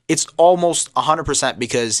 it's almost 100%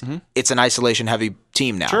 because it's an isolation heavy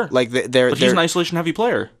team now. Sure. But he's an isolation heavy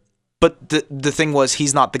player. But the thing was,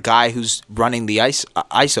 he's not the guy who's running the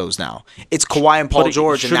ISOs now. It's Kawhi and Paul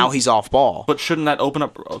George, and now he's off ball. But shouldn't that open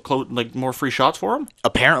up more free shots for him?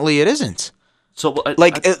 Apparently, it isn't. So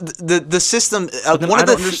the system. I don't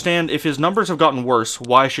understand if his numbers have gotten worse.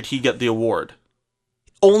 Why should he get the award?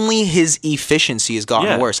 Only his efficiency has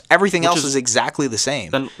gotten worse. Everything else is exactly the same.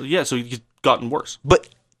 So he's gotten worse. But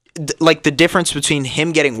the difference between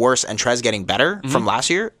him getting worse and Trez getting better from last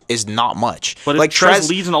year is not much. But if Trez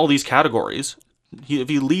leads in all these categories, if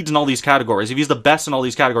he leads in all these categories, if he's the best in all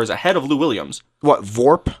these categories ahead of Lou Williams. What,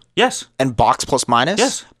 VORP? Yes. And box plus minus?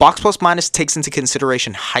 Yes. Box plus minus takes into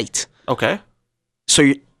consideration height. Okay.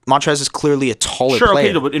 So Montrez is clearly a taller player. Sure,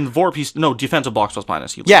 okay, but in VORP, he's defensive box plus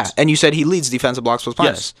minus. He leads. Yeah, and you said he leads defensive box plus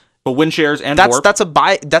minus. Yes. But win shares and VORP.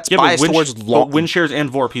 That's biased towards long. But win shares and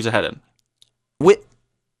VORP, he's ahead in.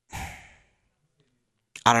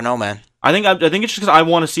 I don't know, man. I think it's just because I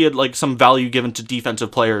want to see it like some value given to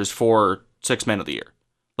defensive players for Sixth Man of the Year.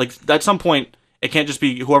 Like at some point, it can't just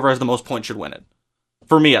be whoever has the most points should win it.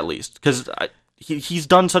 For me, at least, because he's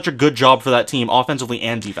done such a good job for that team, offensively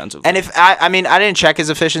and defensively. And if I didn't check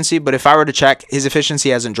his efficiency, but if I were to check, his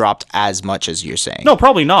efficiency hasn't dropped as much as you're saying. No,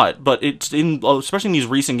 probably not. But it's especially in these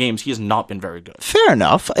recent games, he has not been very good. Fair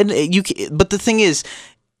enough. And but the thing is,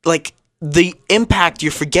 like. The impact,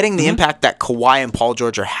 you're forgetting the impact that Kawhi and Paul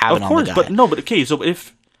George are having on the guy. So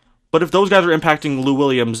if those guys are impacting Lou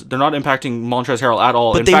Williams, they're not impacting Montrezl Harrell at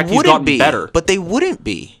all. But in fact, he's gotten better. But they wouldn't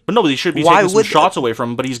be. But no, but he should be taking some shots away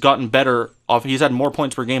from him, but he's gotten better. He's had more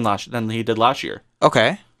points per game than he did last year.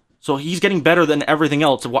 Okay. So he's getting better than everything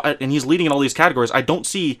else, and he's leading in all these categories. I don't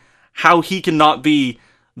see how he cannot be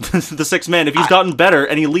the sixth man if he's gotten better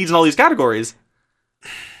and he leads in all these categories.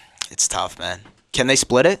 It's tough, man. Can they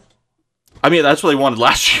split it? I mean, that's what they wanted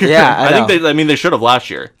last year. Yeah, I think they should have last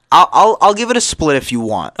year. I'll give it a split if you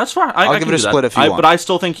want. That's fine. I'll give it a split if you want. But I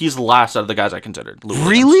still think he's the last out of the guys I considered. Lou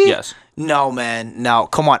really? Williams. Yes. No, man. No,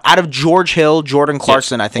 come on. Out of George Hill, Jordan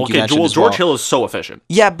Clarkson, I think you mentioned as well. George Hill is so efficient.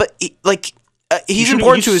 Yeah, but he's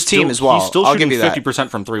important to his team as well. He's still shooting 50%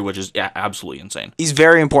 from three, which is absolutely insane. He's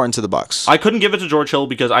very important to the Bucks. I couldn't give it to George Hill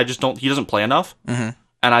because he doesn't play enough, and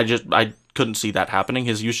I couldn't see that happening.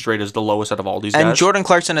 His usage rate is the lowest out of all these guys. And Jordan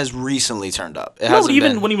Clarkson has recently turned up. When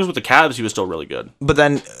he was with the Cavs, he was still really good. But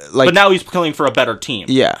then, but now he's playing for a better team.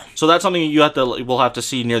 Yeah. So that's something we'll have to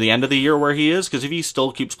see near the end of the year where he is, because if he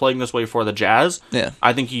still keeps playing this way for the Jazz,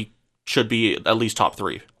 I think he should be at least top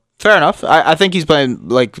 3. Fair enough. I think he's playing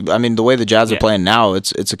the way the Jazz are playing now.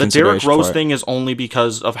 It's a consideration. The Derrick Rose thing is only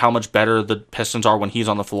because of how much better the Pistons are when he's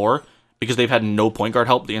on the floor, because they've had no point guard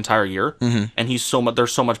help the entire year, and they're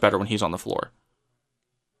so much better when he's on the floor.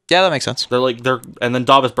 Yeah, that makes sense. And then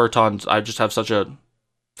Davis Bertans, I just have such a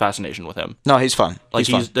fascination with him. No, he's fun.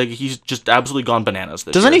 He's just absolutely gone bananas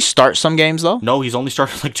this year. Doesn't he start some games though? No, he's only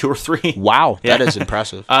started like 2 or 3. Wow, that is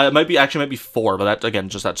impressive. It might be 4, but that again,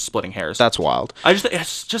 just that's splitting hairs. That's wild. I want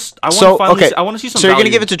to see some. So you're gonna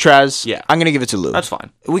give it to Trez? Yeah, I'm gonna give it to Lou. That's fine.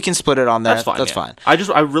 We can split it on that. That's fine.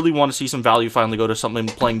 I really want to see some value finally go to something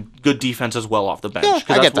playing good defense as well off the bench.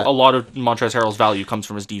 Yeah, I get that. A lot of Montrezl Harrell's value comes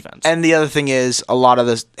from his defense. And the other thing is, a lot of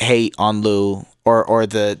the hate on Lou or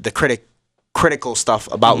the critical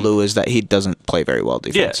stuff about Lou is that he doesn't play very well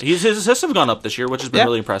defense. Yeah, his assists have gone up this year, which has been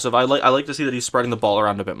really impressive. I like to see that he's spreading the ball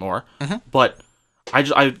around a bit more. But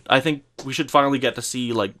I think we should finally get to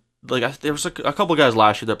see there was a couple guys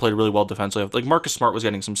last year that played really well defensively. Like Marcus Smart was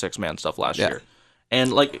getting some 6-man stuff last year,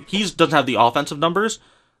 and he doesn't have the offensive numbers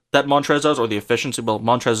that Montrez does or the efficiency. Well,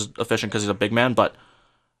 Montrez is efficient because he's a big man, but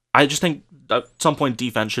I just think at some point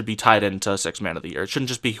defense should be tied into 6-man of the year. It shouldn't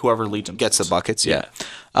just be whoever leads him. Gets the buckets, yeah.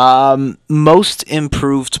 Most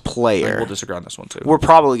improved player. We'll disagree on this one too. We're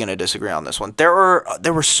probably going to disagree on this one. There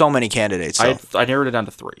were so many candidates. I narrowed it down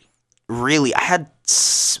to 3. Really? I had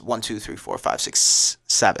 1, 2, 3, 4, 5, 6,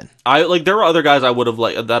 7. There were other guys I would have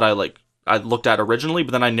I looked at originally,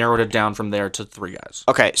 but then I narrowed it down from there to 3 guys.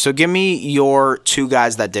 Okay, so give me your 2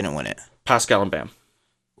 guys that didn't win it. Pascal and Bam.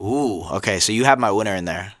 Ooh, okay, so you have my winner in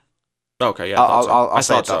there. Okay, yeah, I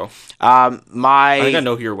thought so. I think I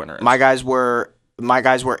know who your winner is. My guys were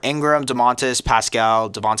Ingram, DeMontis,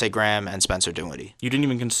 Pascal, Devontae Graham, and Spencer Dinwiddie. You didn't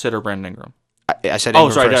even consider Brandon Ingram. I said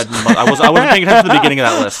Ingram first. I wasn't paying attention to the beginning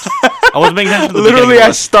of that list. I wasn't paying attention to the Literally, beginning of the I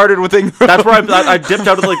list. started with Ingram. That's where I dipped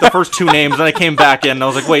out of the first 2 names, and I came back in, and I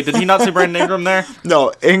was like, wait, did he not say Brandon Ingram there?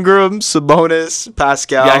 No, Ingram, Sabonis,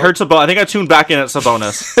 Pascal. Yeah, I heard Sabonis. I think I tuned back in at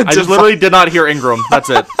Sabonis. I just literally did not hear Ingram.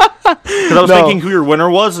 That's it. Because I was thinking who your winner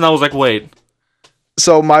was, and I was like, wait.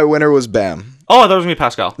 So my winner was Bam. Oh, I thought it was going to be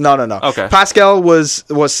Pascal. No. Okay. Pascal was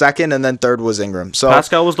second, and then third was Ingram. So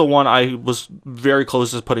Pascal was the one I was very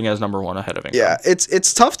close to putting as number 1 ahead of Ingram. Yeah,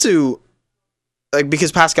 it's tough to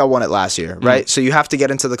because Pascal won it last year, right? So you have to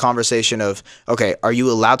get into the conversation of, okay, are you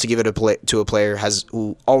allowed to give it to a player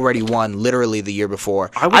who already won literally the year before?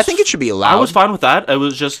 I think it should be allowed. I was fine with that. It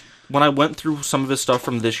was just when I went through some of his stuff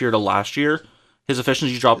from this year to last year, his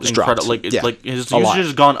efficiency dropped incredibly. His usage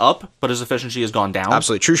has gone up, but his efficiency has gone down.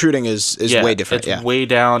 Absolutely, true shooting is way different. It's way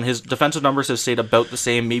down. His defensive numbers have stayed about the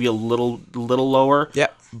same, maybe a little lower. Yeah,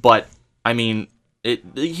 but I mean,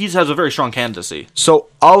 he has a very strong candidacy. So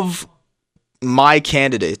of my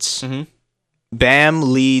candidates,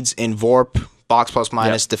 Bam leads in VORP, blocks plus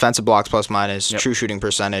minus, defensive blocks plus minus, true shooting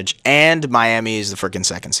percentage, and Miami is the freaking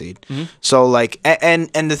second seed. So like, and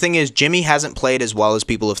the thing is, Jimmy hasn't played as well as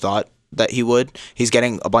people have thought that he would. He's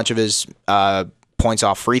getting a bunch of his points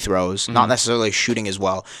off free throws, not necessarily shooting as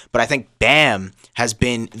well. But I think Bam has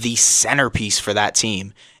been the centerpiece for that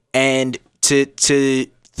team. And to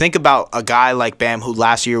think about a guy like Bam, who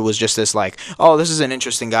last year was just this like, oh, this is an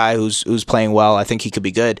interesting guy who's playing well. I think he could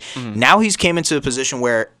be good. Now he's came into a position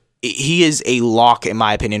where he is a lock, in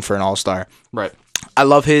my opinion, for an all-star. Right. I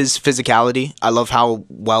love his physicality. I love how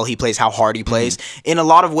well he plays, how hard he plays. In a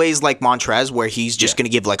lot of ways, like Montrez, where he's just going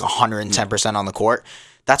to give like 110% on the court.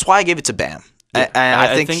 That's why I gave it to Bam. Yeah. And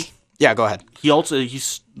I think yeah, go ahead.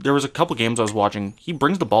 There was a couple games I was watching. He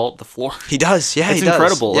brings the ball up the floor. He does. Yeah, it's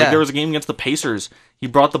incredible. Yeah. Like there was a game against the Pacers. He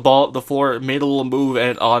brought the ball up the floor, made a little move,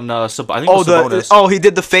 and on I think it was Sabonis. He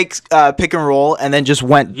did the fake pick and roll, and then just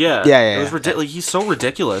went. Yeah. It was ridiculous. Like, he's so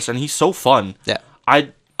ridiculous, and he's so fun. Yeah.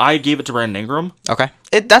 I gave it to Brandon Ingram. Okay.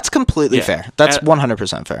 That's completely fair. That's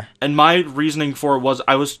 100% fair. And my reasoning for it was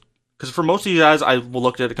because for most of these guys, I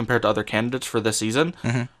looked at it compared to other candidates for this season.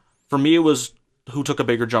 For me, it was who took a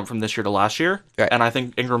bigger jump from this year to last year. Right. And I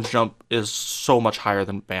think Ingram's jump is so much higher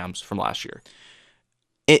than Bam's from last year.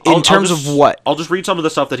 In terms of what? I'll just read some of the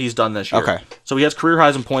stuff that he's done this year. Okay. So he has career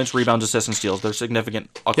highs in points, rebounds, assists, and steals. They're significant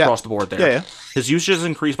across the board there. Yeah. His usage has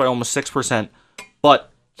increased by almost 6%,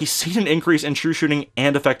 but he's seen an increase in true shooting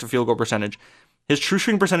and effective field goal percentage. His true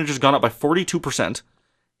shooting percentage has gone up by 42%.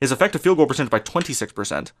 His effective field goal percentage by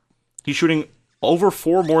 26%. He's shooting over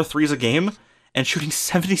 4 more threes a game and shooting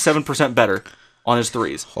 77% better on his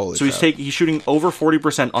threes. Holy so he's shooting over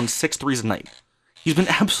 40% on 6 threes a night. He's been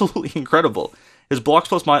absolutely incredible. His box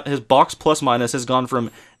plus minus has gone from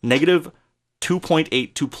negative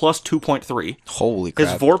 2.8 to plus 2.3. Holy crap.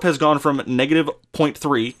 His VORP has gone from negative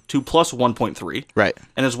 0.3 to plus 1.3. Right.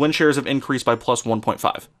 And his win shares have increased by plus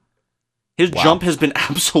 1.5. His jump has been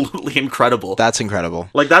absolutely incredible. That's incredible.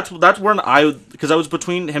 Like that's when because I was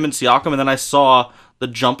between him and Siakam, and then I saw the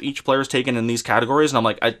jump each player's taken in these categories, and I'm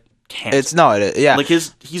like, I can't. Like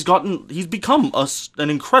he's become an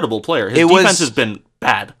incredible player. His defense has been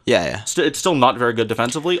bad. Yeah. It's still not very good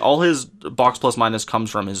defensively. All his box plus minus comes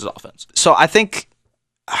from his offense. So I think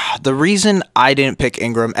the reason I didn't pick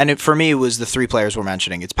Ingram, and for me it was the 3 players we're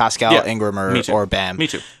mentioning. It's Pascal, Ingram, or Bam. Me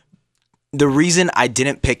too. The reason I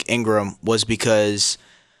didn't pick Ingram was because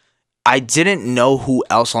I didn't know who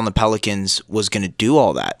else on the Pelicans was going to do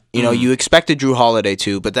all that. You know, you expected Drew Holiday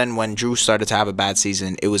to, but then when Drew started to have a bad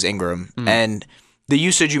season, it was Ingram. And the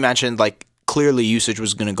usage you mentioned, like, clearly usage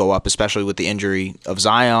was going to go up, especially with the injury of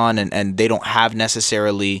Zion, and they don't have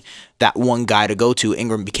necessarily that one guy to go to.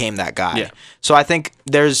 Ingram became that guy. Yeah. So I think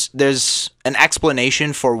there's an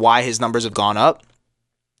explanation for why his numbers have gone up.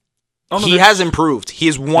 He has improved. He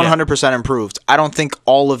is 100% improved. I don't think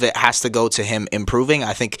all of it has to go to him improving.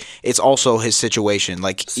 I think it's also his situation.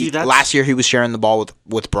 Like last year, he was sharing the ball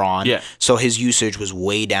with Braun, so his usage was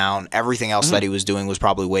way down. Everything else that he was doing was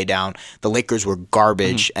probably way down. The Lakers were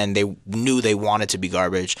garbage, and they knew they wanted to be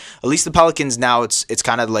garbage. At least the Pelicans now, it's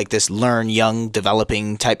kind of like this learn, young,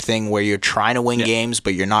 developing type thing where you're trying to win games,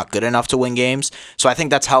 but you're not good enough to win games. So I think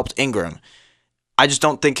that's helped Ingram. I just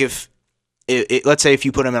don't think let's say if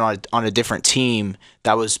you put him on a different team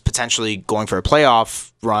that was potentially going for a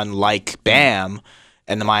playoff run like Bam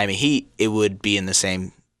and the Miami Heat, it would be in the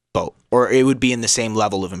same boat, or it would be in the same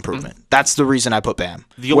level of improvement. That's the reason I put Bam.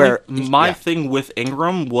 My thing with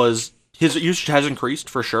Ingram was his usage has increased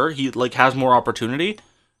for sure. He has more opportunity.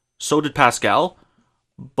 So did Pascal,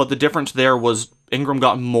 but the difference there was Ingram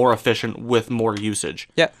got more efficient with more usage.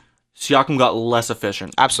 Yeah. Siakam got less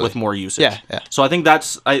efficient with more usage. Yeah. So I think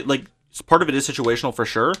part of it is situational for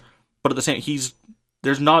sure, but at the same, it's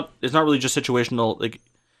not really just situational. Like,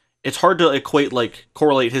 it's hard to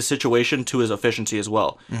correlate his situation to his efficiency as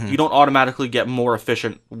well. You don't automatically get more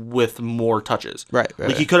efficient with more touches. Right.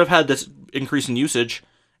 He could have had this increase in usage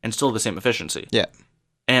and still the same efficiency. Yeah.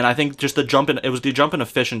 And I think just the jump in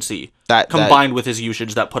efficiency combined with his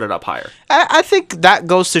usage that put it up higher. I think that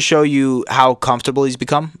goes to show you how comfortable he's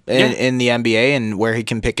become in the NBA and where he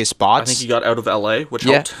can pick his spots. I think he got out of LA, which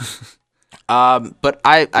helped. But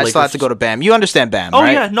I still have to go to Bam. You understand Bam, right?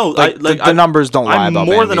 Oh, yeah, no. The numbers don't lie about Bam.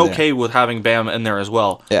 I'm more than okay with having Bam in there as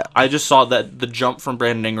well. Yeah. I just saw that the jump from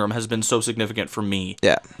Brandon Ingram has been so significant for me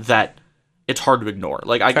that it's hard to ignore.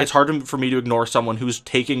 It's hard for me to ignore someone who's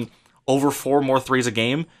taking over 4 more threes a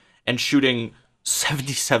game and shooting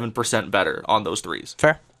 77% better on those threes.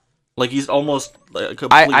 Fair. Like he's almost a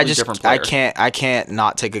completely different player. I can't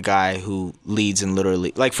not take a guy who leads in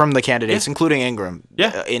literally like from the candidates, including Ingram.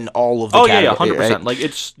 Yeah. In all of the categories. 100%. Right? Like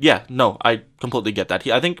it's no, I completely get that.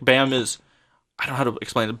 I think Bam is. I don't know how to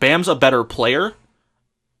explain it. Bam's a better player,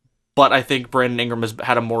 but I think Brandon Ingram has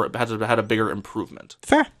had a bigger improvement.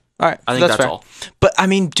 Fair. All right, I think that's all. But I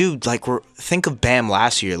mean, dude, like think of Bam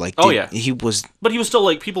last year. Like, he was. But he was still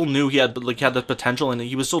like people knew he had the potential, and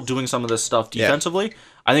he was still doing some of this stuff defensively. Yeah.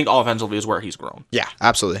 I think offensively is where he's grown. Yeah,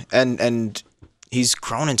 absolutely, and he's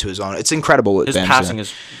grown into his own. It's incredible what his Bam's passing doing.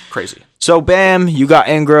 is crazy. So Bam, you got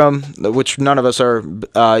Ingram, which none of us are,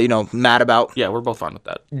 mad about. Yeah, we're both fine with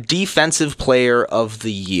that. Defensive Player of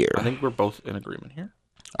the Year. I think we're both in agreement here.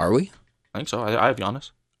 Are we? I think so. I have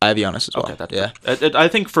Giannis. I have Giannis as well. Okay, that's I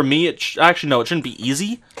think for me, it shouldn't be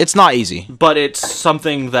easy. It's not easy, but it's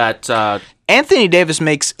something that Anthony Davis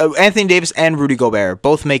and Rudy Gobert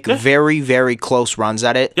both make very, very close runs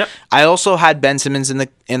at it. Yep. I also had Ben Simmons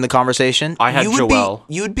in the conversation. I had Joel.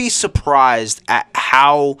 You'd be surprised at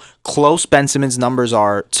how close Ben Simmons' numbers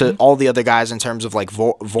are to all the other guys in terms of like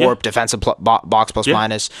VORP, defensive box plus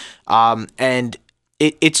minus, and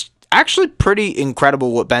it's actually pretty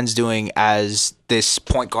incredible what Ben's doing as this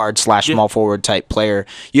point guard / small forward type player.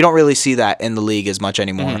 You don't really see that in the league as much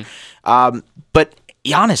anymore. But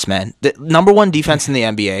Giannis, man, the number one defense in the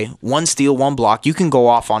NBA, 1 steal, 1 block. You can go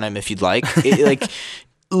off on him if you'd like.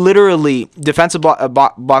 Literally, defensive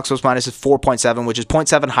box plus minus is 4.7, which is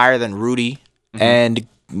 0.7 higher than Rudy. And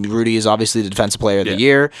Rudy is obviously the defensive player of the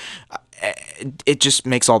year. It just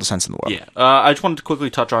makes all the sense in the world. Yeah, I just wanted to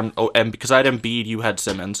quickly touch on because I had Embiid, you had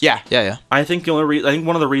Simmons. Yeah. I think I think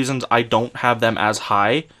one of the reasons I don't have them as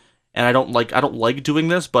high, and I don't like doing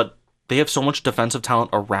this, but they have so much defensive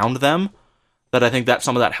talent around them that I think that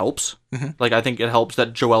some of that helps. Like I think it helps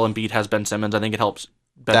that Joel Embiid has Ben Simmons. I think it helps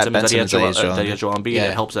Ben Simmons that he has Joel Embiid.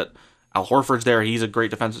 Yeah. It helps that Al Horford's there. He's a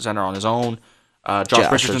great defensive center on his own.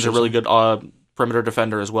 Josh Richardson's a really good perimeter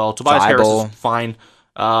defender as well. Tobias Harris is fine.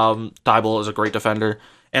 Thibault is a great defender,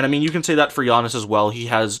 and I mean you can say that for Giannis as well. He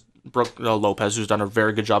has Brook Lopez, who's done a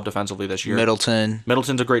very good job defensively this year.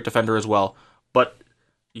 Middleton's a great defender as well. But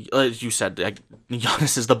as you said,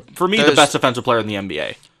 Giannis is the best defensive player in the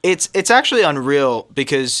NBA. It's actually unreal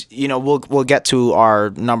because we'll get to our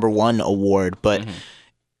number 1 award, but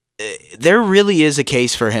there really is a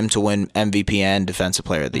case for him to win MVP and Defensive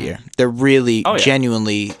Player of the Year. There really,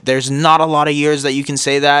 genuinely, there's not a lot of years that you can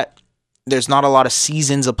say that. There's not a lot of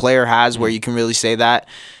seasons a player has where you can really say that.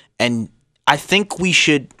 And I think we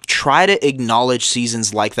should try to acknowledge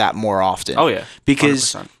seasons like that more often. Oh, yeah. 100%.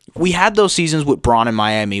 Because we had those seasons with Braun in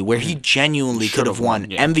Miami where he genuinely could have won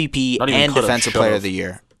MVP and Defensive Player of the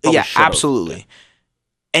Year. Yeah, absolutely.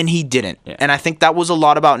 And he didn't. Yeah. And I think that was a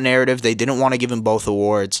lot about narrative. They didn't want to give him both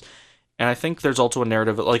awards. And I think there's also a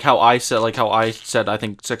narrative, like how I said, I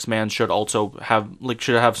think six man should also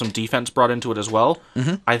have some defense brought into it as well.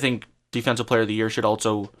 I think Defensive Player of the Year should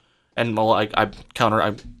also, and I'm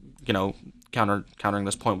countering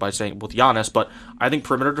this point by saying with Giannis, but I think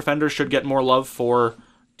perimeter defenders should get more love for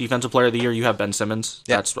Defensive Player of the Year. You have Ben Simmons.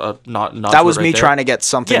 Yeah. That's not that was me trying to get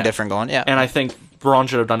something different going. Yeah, and I think Braun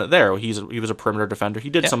should have done it there. He was a perimeter defender. He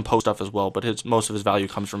did some post stuff as well, but most of his value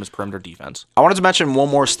comes from his perimeter defense. I wanted to mention one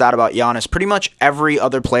more stat about Giannis. Pretty much every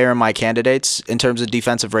other player in my candidates, in terms of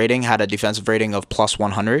defensive rating, had a defensive rating of plus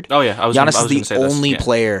 100. Oh yeah, Giannis is the only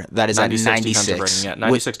player that is at 96. Defensive rating, yeah,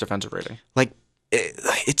 96 defensive rating. Like,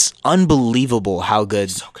 it's unbelievable how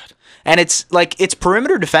good. So good. And it's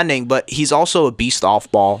perimeter defending, but he's also a beast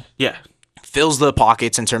off ball. Yeah, fills the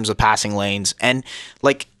pockets in terms of passing lanes and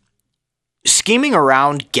scheming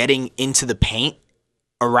around getting into the paint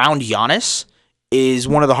around Giannis is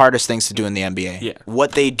one of the hardest things to do in the NBA. Yeah.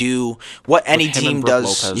 What they do, what any team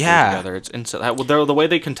does. Lopez together, it's insane. The way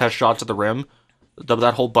they contest shots at the rim,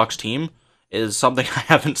 that whole Bucks team is something I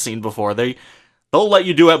haven't seen before. They'll let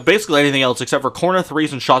you do basically anything else except for corner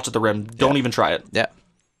threes and shots at the rim. Don't even try it. Yeah.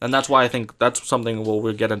 And that's why I think that's something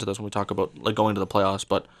we'll get into this when we talk about going to the playoffs,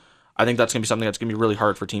 but I think that's going to be something that's going to be really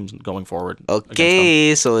hard for teams going forward.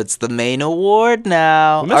 Okay, so it's the main award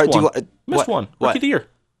now. We missed one. Rookie of the Year.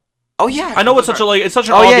 Oh yeah, I know it's such an obvious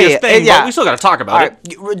thing, but we still got to talk about it.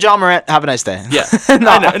 John Morant, have a nice day. Yeah,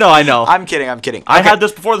 I know. I'm kidding. Okay. I had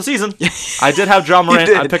this before the season. I did have John Morant.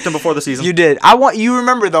 I picked him before the season. You did. You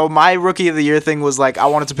remember though? My Rookie of the Year thing was I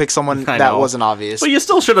wanted to pick someone that wasn't obvious. But you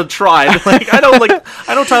still should have tried.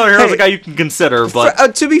 I know Tyler Hero's a guy you can consider,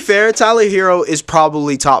 but to be fair, Tyler Hero is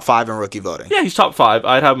probably top 5 in rookie voting. Yeah, he's top 5.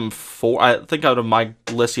 I'd have him 4. I think out of my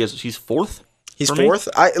list, he's 4th. He's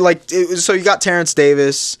 4th. So you got Terrence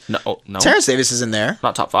Davis. No. Terrence Davis is in there.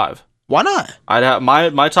 Not top 5. Why not? I'd have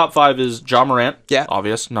my top 5 is Ja Morant. Yeah.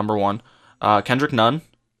 Obvious, number 1. Kendrick Nunn.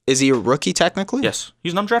 Is he a rookie technically? Yes.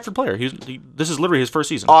 He's an undrafted player. This is literally his first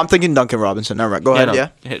season. Oh, I'm thinking Duncan Robinson. Never mind. Go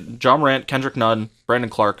ahead. Yeah. Ja Morant, Kendrick Nunn, Brandon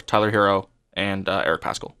Clark, Tyler Hero, and Eric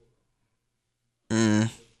Paschall.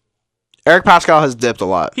 Eric Paschall has dipped a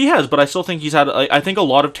lot. He has, but I still think he's had. I think a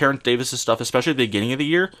lot of Terrence Davis' stuff, especially at the beginning of the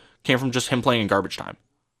year, came from just him playing in garbage time.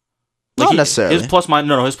 Not necessarily. His plus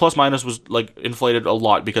minus was like inflated a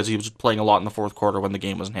lot because he was playing a lot in the fourth quarter when the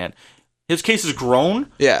game was in hand. His case has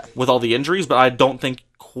grown, with all the injuries, but I don't think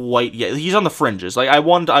quite yet. He's on the fringes. Like I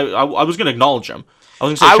was going to acknowledge him. I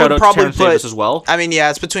was going to say shout out to Terrence Davis as well. I mean,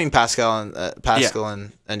 it's between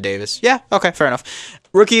Paschall and Davis. Yeah, okay, fair enough.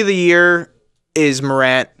 Rookie of the year is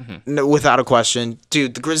Morant, without a question.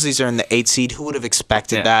 Dude, the Grizzlies are in the 8th seed. Who would have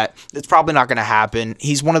expected that? It's probably not going to happen.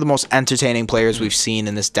 He's one of the most entertaining players we've seen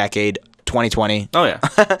in this decade, 2020. Oh, yeah.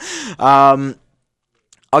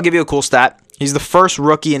 I'll give you a cool stat. He's the first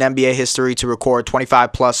rookie in NBA history to record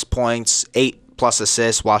 25-plus points, 8-plus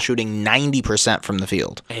assists while shooting 90% from the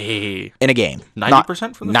field. Hey. In a game.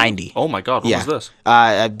 90% from the 90. field? Oh, my God. What was this?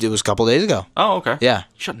 It was a couple days ago. Oh, okay. Yeah.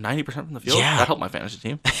 He shot 90% from the field? Yeah. That helped my fantasy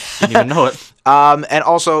team. Didn't even know it. And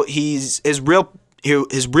also, his real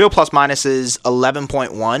plus minus is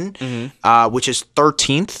 11.1, which is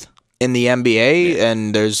 13th in the NBA,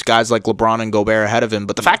 and there's guys like LeBron and Gobert ahead of him.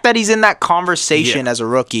 But the fact that he's in that conversation as a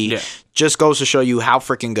rookie just goes to show you how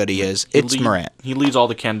freaking good he is. It's Morant. He leads all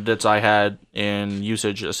the candidates I had in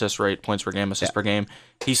usage, assist rate, points per game, assists per game.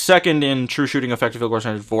 He's second in true shooting, effective field goal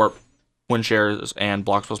percentage, VORP, win shares, and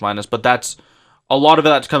blocks plus minus. But that's a lot of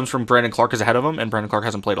that comes from Brandon Clark is ahead of him, and Brandon Clark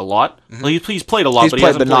hasn't played a lot. Well, he's played a lot, but he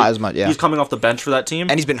hasn't played not as much. Yeah, he's coming off the bench for that team,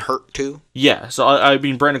 and he's been hurt too. Yeah, so I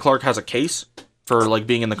mean, Brandon Clark has a case for like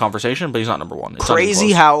being in the conversation, but he's not number 1. It's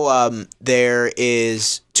crazy how there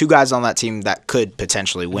is 2 guys on that team that could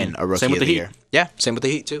potentially win a rookie of the year. Yeah, same with the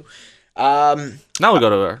Heat too. Now we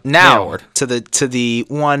go to to the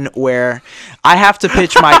one where I have to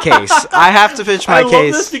pitch my case. I have love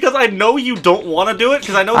this because I know you don't want to do it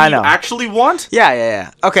because I know you actually want.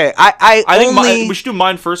 Yeah. Okay, I think we should do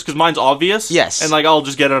mine first because mine's obvious. Yes, and like I'll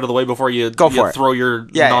just get it out of the way before you throw your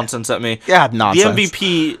nonsense at me. Yeah, nonsense. The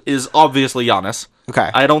MVP is obviously Giannis.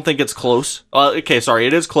 Okay, I don't think it's close. Okay, sorry,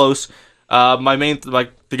 it is close. The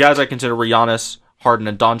guys I consider were Giannis, Harden,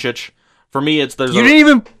 and Doncic. For me, you didn't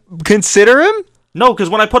even consider him? No, because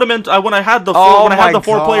when I put him in, when I had the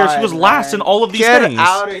 4 players, he was last in all of these things. Get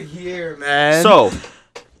out of here, man. So,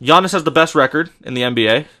 Giannis has the best record in the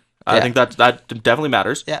NBA. I think that definitely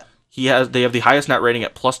matters. Yeah. They have the highest net rating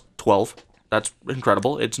at plus 12. That's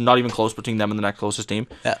incredible. It's not even close between them and the next closest team.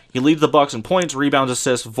 Yeah. He leads the Bucks in points, rebounds,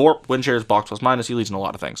 assists, VORP, win shares, box plus minus. He leads in a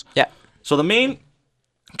lot of things. Yeah. So the main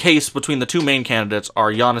case between the 2 main candidates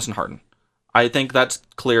are Giannis and Harden. I think that's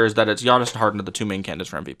clear is that it's Giannis and Harden are the 2 main candidates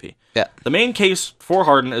for MVP. Yeah. The main case for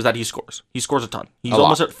Harden is that he scores. He scores a ton. He's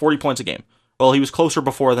almost at 40 points a game. Well, he was closer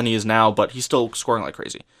before than he is now, but he's still scoring like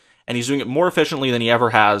crazy. And he's doing it more efficiently than he ever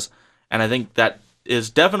has. And I think that is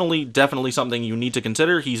definitely something you need to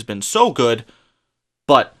consider. He's been so good.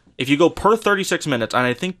 But if you go per 36 minutes, and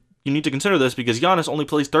I think you need to consider this because Giannis only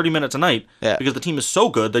plays 30 minutes a night because the team is so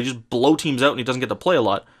good, they just blow teams out and he doesn't get to play a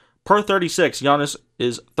lot. Per 36, Giannis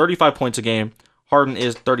is 35 points a game. Harden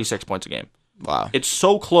is 36 points a game. Wow. It's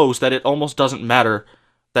so close that it almost doesn't matter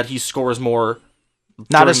that he scores more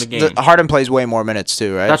during the game. Harden plays way more minutes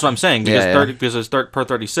too, right? That's what I'm saying. Because it's per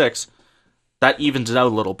 36, that evens it out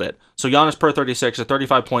a little bit. So Giannis per 36 is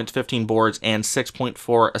 35 points, 15 boards, and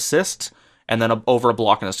 6.4 assists, and then over a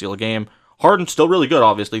block and a steal a game. Harden's still really good,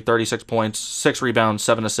 obviously. 36 points, 6 rebounds,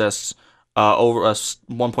 7 assists, over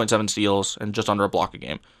 1.7 steals, and just under a block a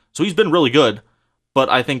game. So he's been really good, but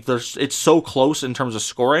I think it's so close in terms of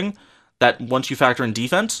scoring that once you factor in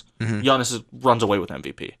defense, Giannis runs away with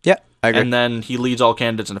MVP. Yeah, I agree. And then he leads all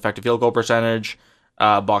candidates in effective field goal percentage,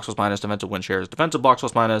 box plus minus, defensive win shares, defensive box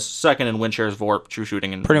plus minus, second in win shares, VORP, true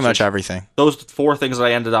shooting, and pretty much everything. Those 4 things that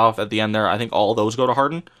I ended off at the end there, I think all those go to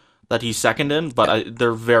Harden that he's second in, but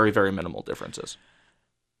they're very, very minimal differences.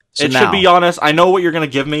 So should be honest. I know what you're going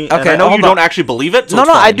to give me, and I know you don't actually believe it. So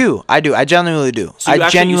no, I do. I genuinely do. So I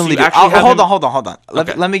genuinely do. Hold on.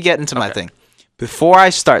 Let me get into my thing. Before I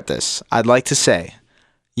start this, I'd like to say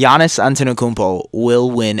Giannis Antetokounmpo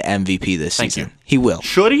will win MVP this season. Thank you. He will.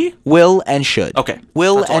 Should he? Will and should. Okay.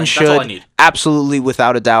 Will and should. That's all I need. Absolutely,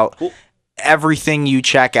 without a doubt. Cool. Everything you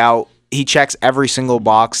check out, he checks every single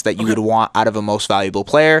box that you would want out of a most valuable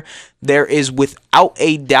player. There is without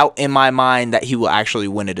a doubt in my mind that he will actually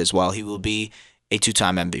win it as well. He will be a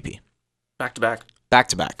 2-time MVP. Back-to-back.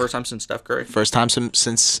 Back-to-back. First time since Steph Curry. First time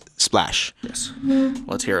since Splash. Yes.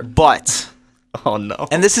 Let's hear it. But Oh, no.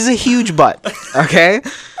 And this is a huge but, okay?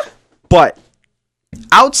 But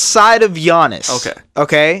outside of Giannis,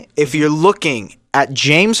 okay, if you're looking at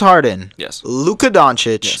James Harden, yes, Luka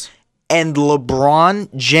Doncic, yes, and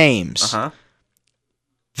LeBron James,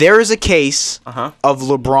 there is a case of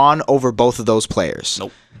LeBron over both of those players.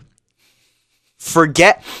 Nope.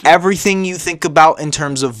 Forget everything you think about in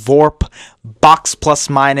terms of VORP, box plus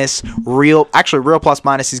minus, real plus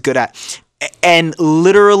minus he's good at. And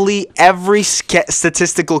literally every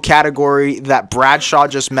statistical category that Bradshaw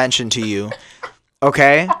just mentioned to you.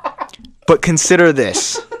 Okay? But consider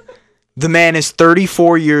this. The man is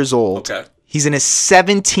 34 years old. Okay. He's in his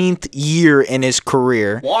 17th year in his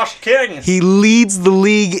career. Wash King. He leads the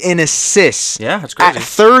league in assists. Yeah, that's crazy. At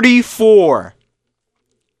 34.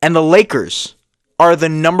 And the Lakers are the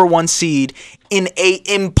number 1 seed in a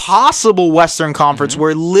impossible Western Conference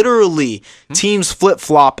where literally teams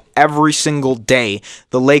flip-flop every single day.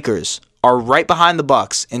 The Lakers are right behind the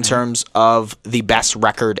Bucks in terms of the best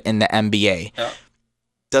record in the NBA. Yeah.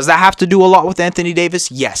 Does that have to do a lot with Anthony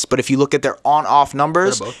Davis? Yes, but if you look at their on-off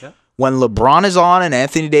numbers, both, when LeBron is on and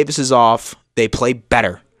Anthony Davis is off, they play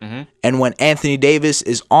better. And when Anthony Davis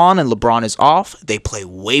is on and LeBron is off, they play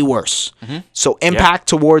way worse. So impact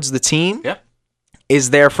towards the team is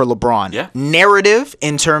there for LeBron. Yeah. Narrative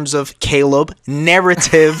in terms of Caleb.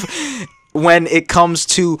 Narrative when it comes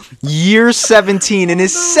to year 17 and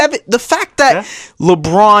the fact that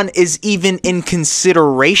LeBron is even in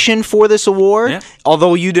consideration for this award,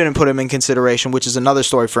 although you didn't put him in consideration, which is another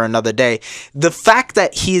story for another day. The fact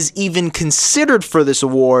that he is even considered for this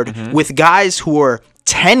award with guys who are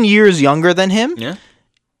 10 years younger than him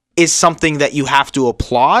is something that you have to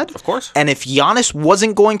applaud. Of course. And if Giannis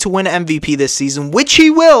wasn't going to win MVP this season, which he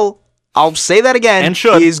will, I'll say that again. And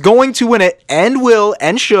should. He is going to win it and will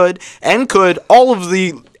and should and could. All of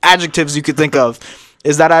the adjectives you could think of.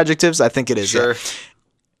 Is that adjectives? I think it is. Sure. Yeah.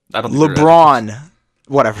 I don't think LeBron,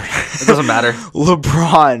 whatever. It doesn't matter.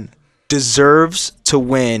 LeBron deserves to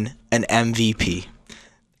win an MVP.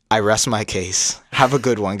 I rest my case. Have a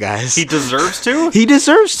good one, guys. He deserves to? He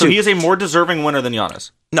deserves to. So he is a more deserving winner than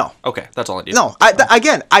Giannis? No. Okay, that's all I need. No.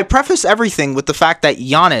 Again, I preface everything with the fact that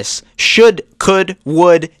Giannis should, could,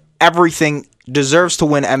 would, everything deserves to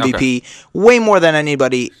win MVP way more than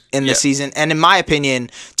anybody in the season. And in my opinion,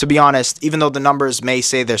 to be honest, even though the numbers may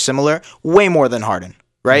say they're similar, way more than Harden,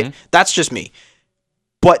 right? That's just me.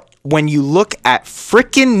 But when you look at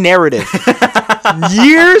freaking narrative,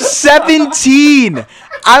 year 17,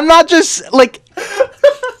 I'm not just like,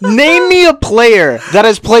 name me a player that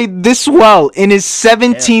has played this well in his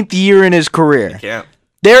 17th year in his career. Can't.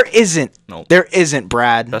 There isn't. Nope. There isn't,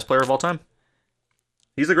 Brad. Best player of all time.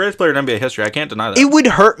 He's the greatest player in NBA history. I can't deny that. It would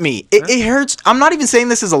hurt me. It hurts. I'm not even saying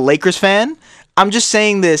this as a Lakers fan. I'm just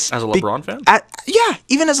saying this as a LeBron fan? Yeah,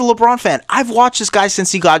 even as a LeBron fan. I've watched this guy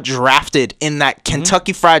since he got drafted in that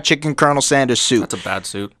Kentucky Fried Chicken Colonel Sanders suit. That's a bad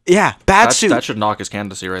suit. Yeah, bad suit. That should knock his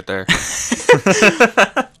candidacy right there.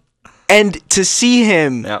 And to see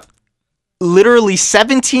him literally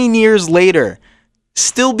 17 years later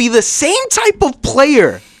still be the same type of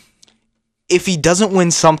player, if he doesn't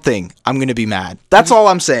win something, I'm going to be mad. That's all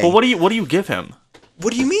I'm saying. Well, what do you give him?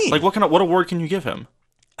 What do you mean? Like what award can you give him?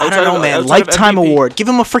 I don't know, man. Lifetime award. Give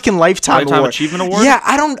him a freaking lifetime award. Achievement award? Yeah,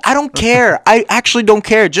 I don't care. I actually don't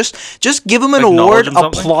care. Just give him an award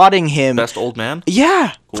applauding him. Best old man?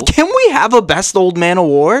 Yeah. Cool. Can we have a best old man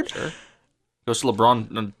award? Sure. Goes to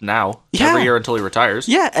LeBron now. Yeah. Every year until he retires.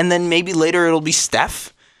 Yeah, and then maybe later it'll be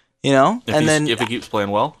Steph, you know? If he keeps playing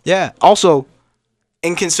well. Yeah. Also,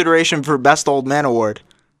 in consideration for best old man award,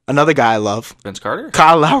 another guy I love. Vince Carter?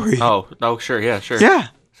 Kyle Lowry. Oh, no, sure. Yeah, sure. Yeah.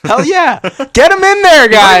 Hell yeah. Get him in there,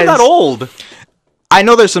 guys. He's not that old. I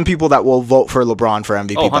know there's some people that will vote for LeBron for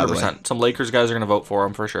MVP, 100%. By the way. Some Lakers guys are going to vote for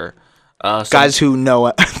him for sure. Guys who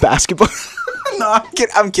know basketball. No,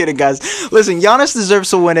 I'm kidding, guys. Listen, Giannis deserves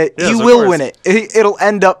to win it. He will win it. It'll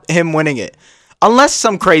end up him winning it. Unless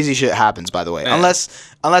some crazy shit happens, by the way. Yeah.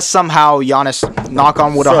 Unless somehow Giannis, knock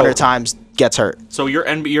on wood 100 times, gets hurt. So your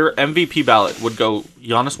MVP ballot would go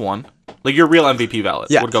Giannis 1. Like your real MVP ballot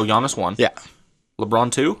would go Giannis 1. Yeah.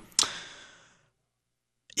 LeBron 2?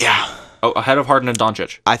 Yeah. Oh, ahead of Harden and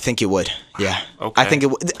Doncic? I think it would. Yeah. Okay. I think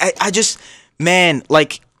it would. I just, man,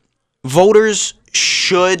 like, voters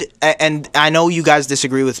should, and I know you guys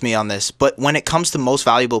disagree with me on this, but when it comes to most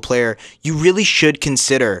valuable player, you really should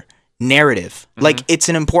consider narrative. Like, it's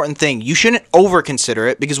an important thing. You shouldn't over-consider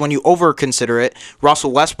it, because when you over-consider it,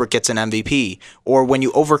 Russell Westbrook gets an MVP, or when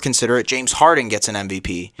you over-consider it, James Harden gets an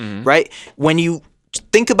MVP, right? When you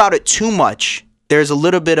think about it too much, there's a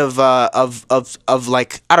little bit of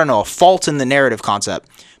like, I don't know, a fault in the narrative concept.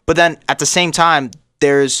 But then at the same time,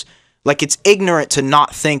 there's Like, it's ignorant to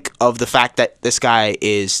not think of the fact that this guy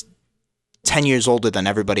is 10 years older than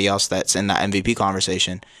everybody else that's in that MVP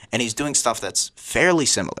conversation, and he's doing stuff that's fairly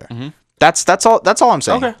similar. Mm-hmm. That's all I'm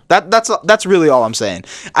saying. Okay. That's really all I'm saying.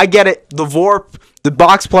 I get it. The VORP, the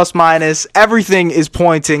box plus minus, everything is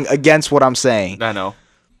pointing against what I'm saying. I know.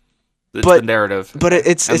 It's the narrative. But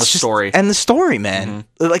it's the just, story. And the story, man.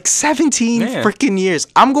 Mm-hmm. Like 17 freaking years.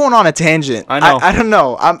 I'm going on a tangent. I know. I don't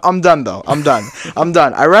know. I'm done though. I'm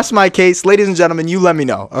done. I rest my case. Ladies and gentlemen, you let me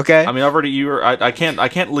know, okay? I mean, I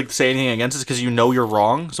can't like say anything against this because you know you're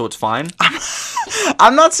wrong, so it's fine.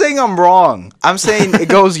 I'm not saying I'm wrong. I'm saying it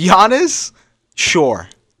goes Giannis, sure.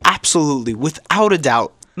 Absolutely, without a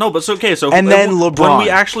doubt. No, but it's okay. So and then LeBron. When we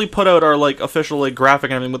actually put out our like official like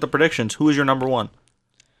graphic and everything with the predictions, who is your number one?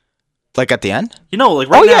 Like at the end? You know, like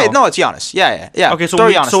right now. Oh, yeah. No, it's Giannis. Yeah. Okay,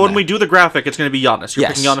 so when we do the graphic, it's going to be Giannis. You're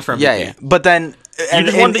picking Giannis for MVP. Yeah. But then...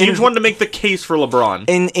 You just wanted to make the case for LeBron.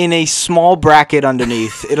 In a small bracket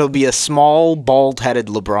underneath, it'll be a small, bald-headed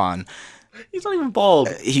LeBron. He's not even bald.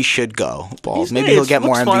 He should go bald. Maybe he'll get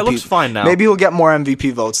more MVP. It looks fine now. Maybe he'll get more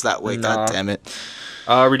MVP votes that way. Nah. God damn it.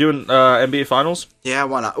 Are we doing NBA Finals? Yeah,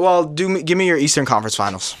 why not? Well, give me your Eastern Conference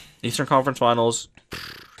Finals. Eastern Conference Finals...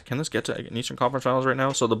 Can this get to an Eastern Conference Finals right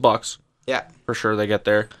now? So the Bucks. Yeah. For sure they get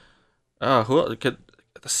there. Who could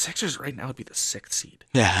the Sixers right now would be the 6th seed.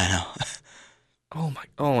 Yeah, I know.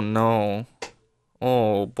 Oh no.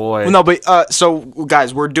 Oh boy. No, but so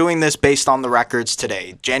guys, we're doing this based on the records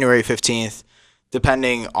today, January 15th,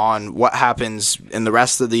 depending on what happens in the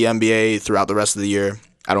rest of the NBA throughout the rest of the year.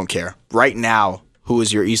 I don't care. Right now, who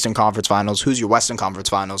is your Eastern Conference Finals? Who's your Western Conference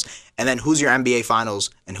Finals? And then who's your NBA Finals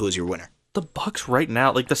and who is your winner? The Bucks right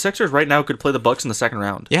now, like the Sixers right now could play the Bucks in the second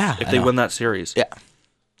round. Yeah. If they win that series. Yeah.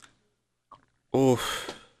 Ooh,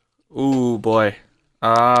 boy.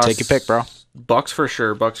 Take your pick, bro. Bucks for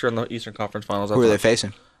sure. Bucks are in the Eastern Conference Finals. Who are they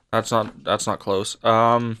facing? That's not close.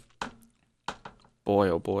 Boy,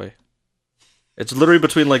 oh boy. It's literally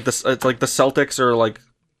between like it's like the Celtics or like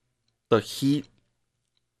the Heat,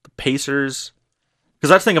 the Pacers. Because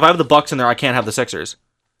that's the thing, if I have the Bucks in there, I can't have the Sixers.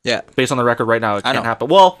 Yeah. Based on the record right now, it can't happen.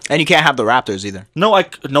 Well, and you can't have the Raptors either. No, I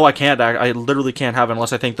can't. I literally can't have it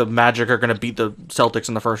unless I think the Magic are going to beat the Celtics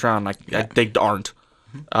in the first round. They aren't.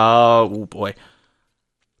 Oh boy.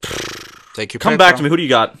 Take your Come back to me. Who do you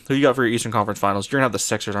got? Who do you got for your Eastern Conference Finals? You're gonna have the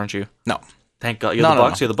Sixers, aren't you? No. Thank God. You have the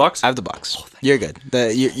Bucks. You have the Bucks. I have the Bucks. Oh, you're good.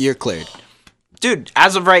 You're cleared, dude.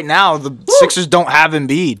 As of right now, the Sixers don't have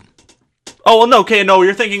Embiid. Oh well, no. Okay, no.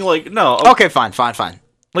 You're thinking like no. Okay, fine.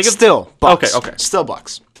 Like still Bucks. Okay. Still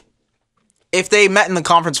Bucks. If they met in the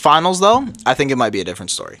conference finals, though, I think it might be a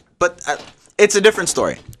different story. But it's a different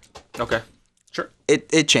story. Okay. Sure.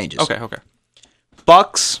 It changes. Okay.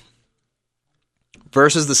 Bucks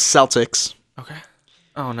versus the Celtics. Okay.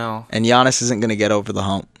 Oh, no. And Giannis isn't going to get over the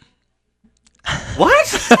hump. What?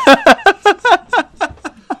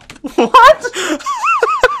 What?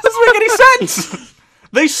 Doesn't make any sense.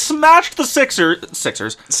 They smashed the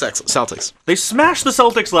Celtics. They smashed the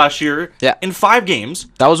Celtics last year in 5 games.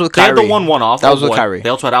 That was with Kyrie. They had the 1-1 off. That was with Kyrie. They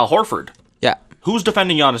also had Al Horford. Yeah. Who's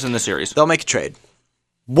defending Giannis in this series? They'll make a trade.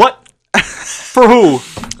 What? For who?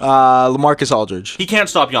 LaMarcus Aldridge. He can't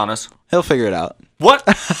stop Giannis. He'll figure it out. What?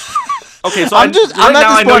 Okay, so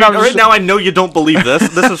now I know you don't believe this.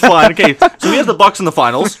 This is fine. Okay, so we have the Bucks in the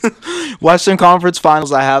finals. Western Conference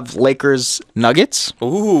Finals, I have Lakers Nuggets.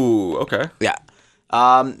 Ooh, okay. Yeah.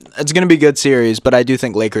 It's going to be a good series, but I do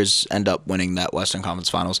think Lakers end up winning that Western Conference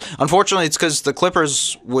Finals. Unfortunately, it's because the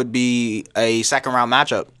Clippers would be a second-round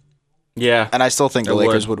matchup. Yeah. And I still think the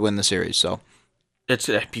Lakers would win the series, so.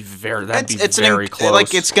 That'd be very close.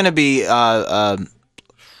 Like, it's going to be a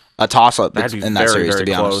toss-up in that series, to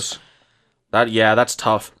be honest. That's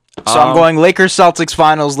tough. So I'm going Lakers-Celtics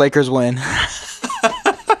Finals, Lakers win.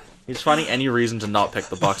 He's finding any reason to not pick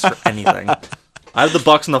the Bucks for anything. I have the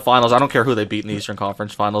Bucks in the finals. I don't care who they beat in the Eastern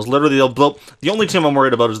Conference Finals. Literally, they'll blow. The only team I'm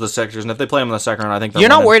worried about is the Sixers, and if they play them in the second round, I think they're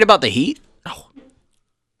not worried about the Heat? No.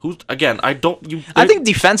 Who's again? I think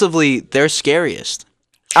defensively they're scariest.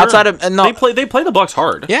 Sure. Outside of they play the Bucks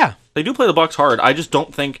hard. Yeah, they do play the Bucks hard. I just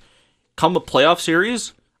don't think come a playoff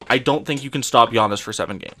series, I don't think you can stop Giannis for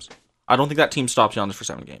 7 games. I don't think that team stops Giannis for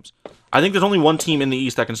 7 games. I think there's only one team in the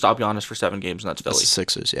East that can stop Giannis for 7 games, and that's Philly. That's the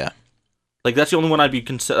Sixers, yeah. Like that's the only one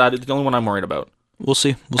the only one I'm worried about. We'll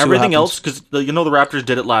see. Everything else, because the Raptors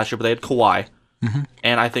did it last year, but they had Kawhi,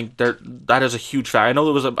 and I think that is a huge factor.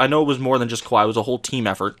 I know it was more than just Kawhi; it was a whole team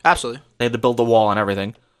effort. Absolutely, they had to build the wall and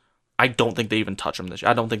everything. I don't think they even touch them this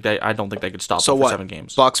year. I don't think they could stop them for 7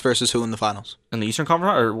 games. Bucks versus who in the finals? In the Eastern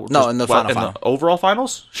Conference, or no, in the final. The overall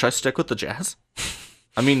finals? Should I stick with the Jazz?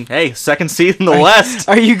 I mean, hey, second seed in the West.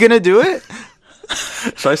 Are you gonna do it?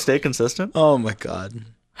 Should I stay consistent? Oh my god.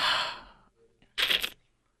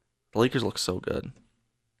 The Lakers look so good.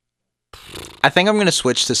 I think I'm gonna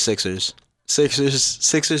switch to Sixers.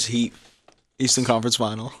 Sixers Heat. Eastern Conference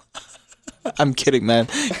Final. I'm kidding, man.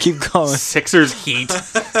 Keep going. Sixers Heat.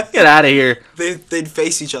 Get out of here. They'd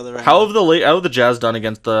face each other right now. How have the Jazz done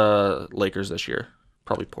against the Lakers this year?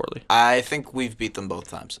 Probably poorly. I think we've beat them both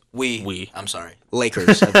times. I'm sorry.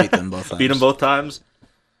 Lakers have beat them both times. Beat them both times?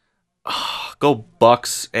 Go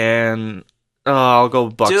Bucks and... I'll go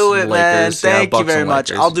Bucks. Do it, Lakers. man. Thank you very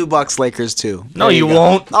much. I'll do Bucks Lakers too. No, you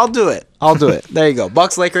won't. I'll do it. There you go.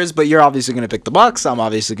 Bucks Lakers, but you're obviously going to pick the Bucks. I'm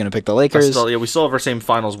obviously going to pick the Lakers. We still have our same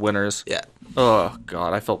finals winners. Yeah. Oh,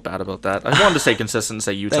 God. I felt bad about that. I wanted to stay consistent and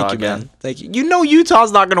say Utah Thank you, again. Man. Thank you. You know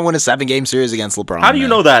Utah's not going to win a 7-game series against LeBron. How do you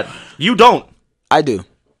know that? You don't. I do.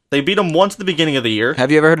 They beat him once at the beginning of the year.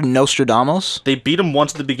 Have you ever heard of Nostradamus? They beat him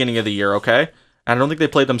once at the beginning of the year, okay? And I don't think they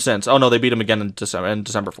played them since. Oh, no, they beat him again in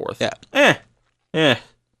December 4th. Yeah.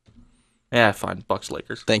 Yeah, fine. Bucks,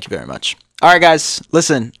 Lakers. Thank you very much. All right, guys.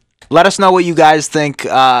 Listen, let us know what you guys think.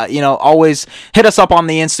 Always hit us up on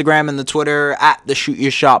the Instagram and the Twitter at the Shoot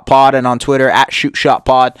Your Shot Pod, and on Twitter at Shoot Shot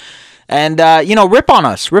Pod. And, rip on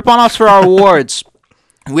us. Rip on us for our awards.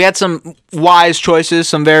 We had some wise choices,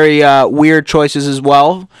 some very weird choices as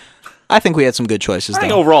well. I think we had some good choices. I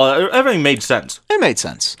think overall, everything made sense. It made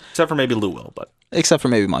sense. Except for maybe Lou Will, but... Except for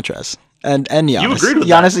maybe Montrez. And Giannis. You agreed with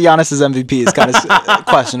Giannis's MVP is kind of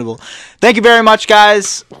questionable. Thank you very much,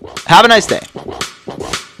 guys. Have a nice day.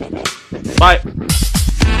 Bye.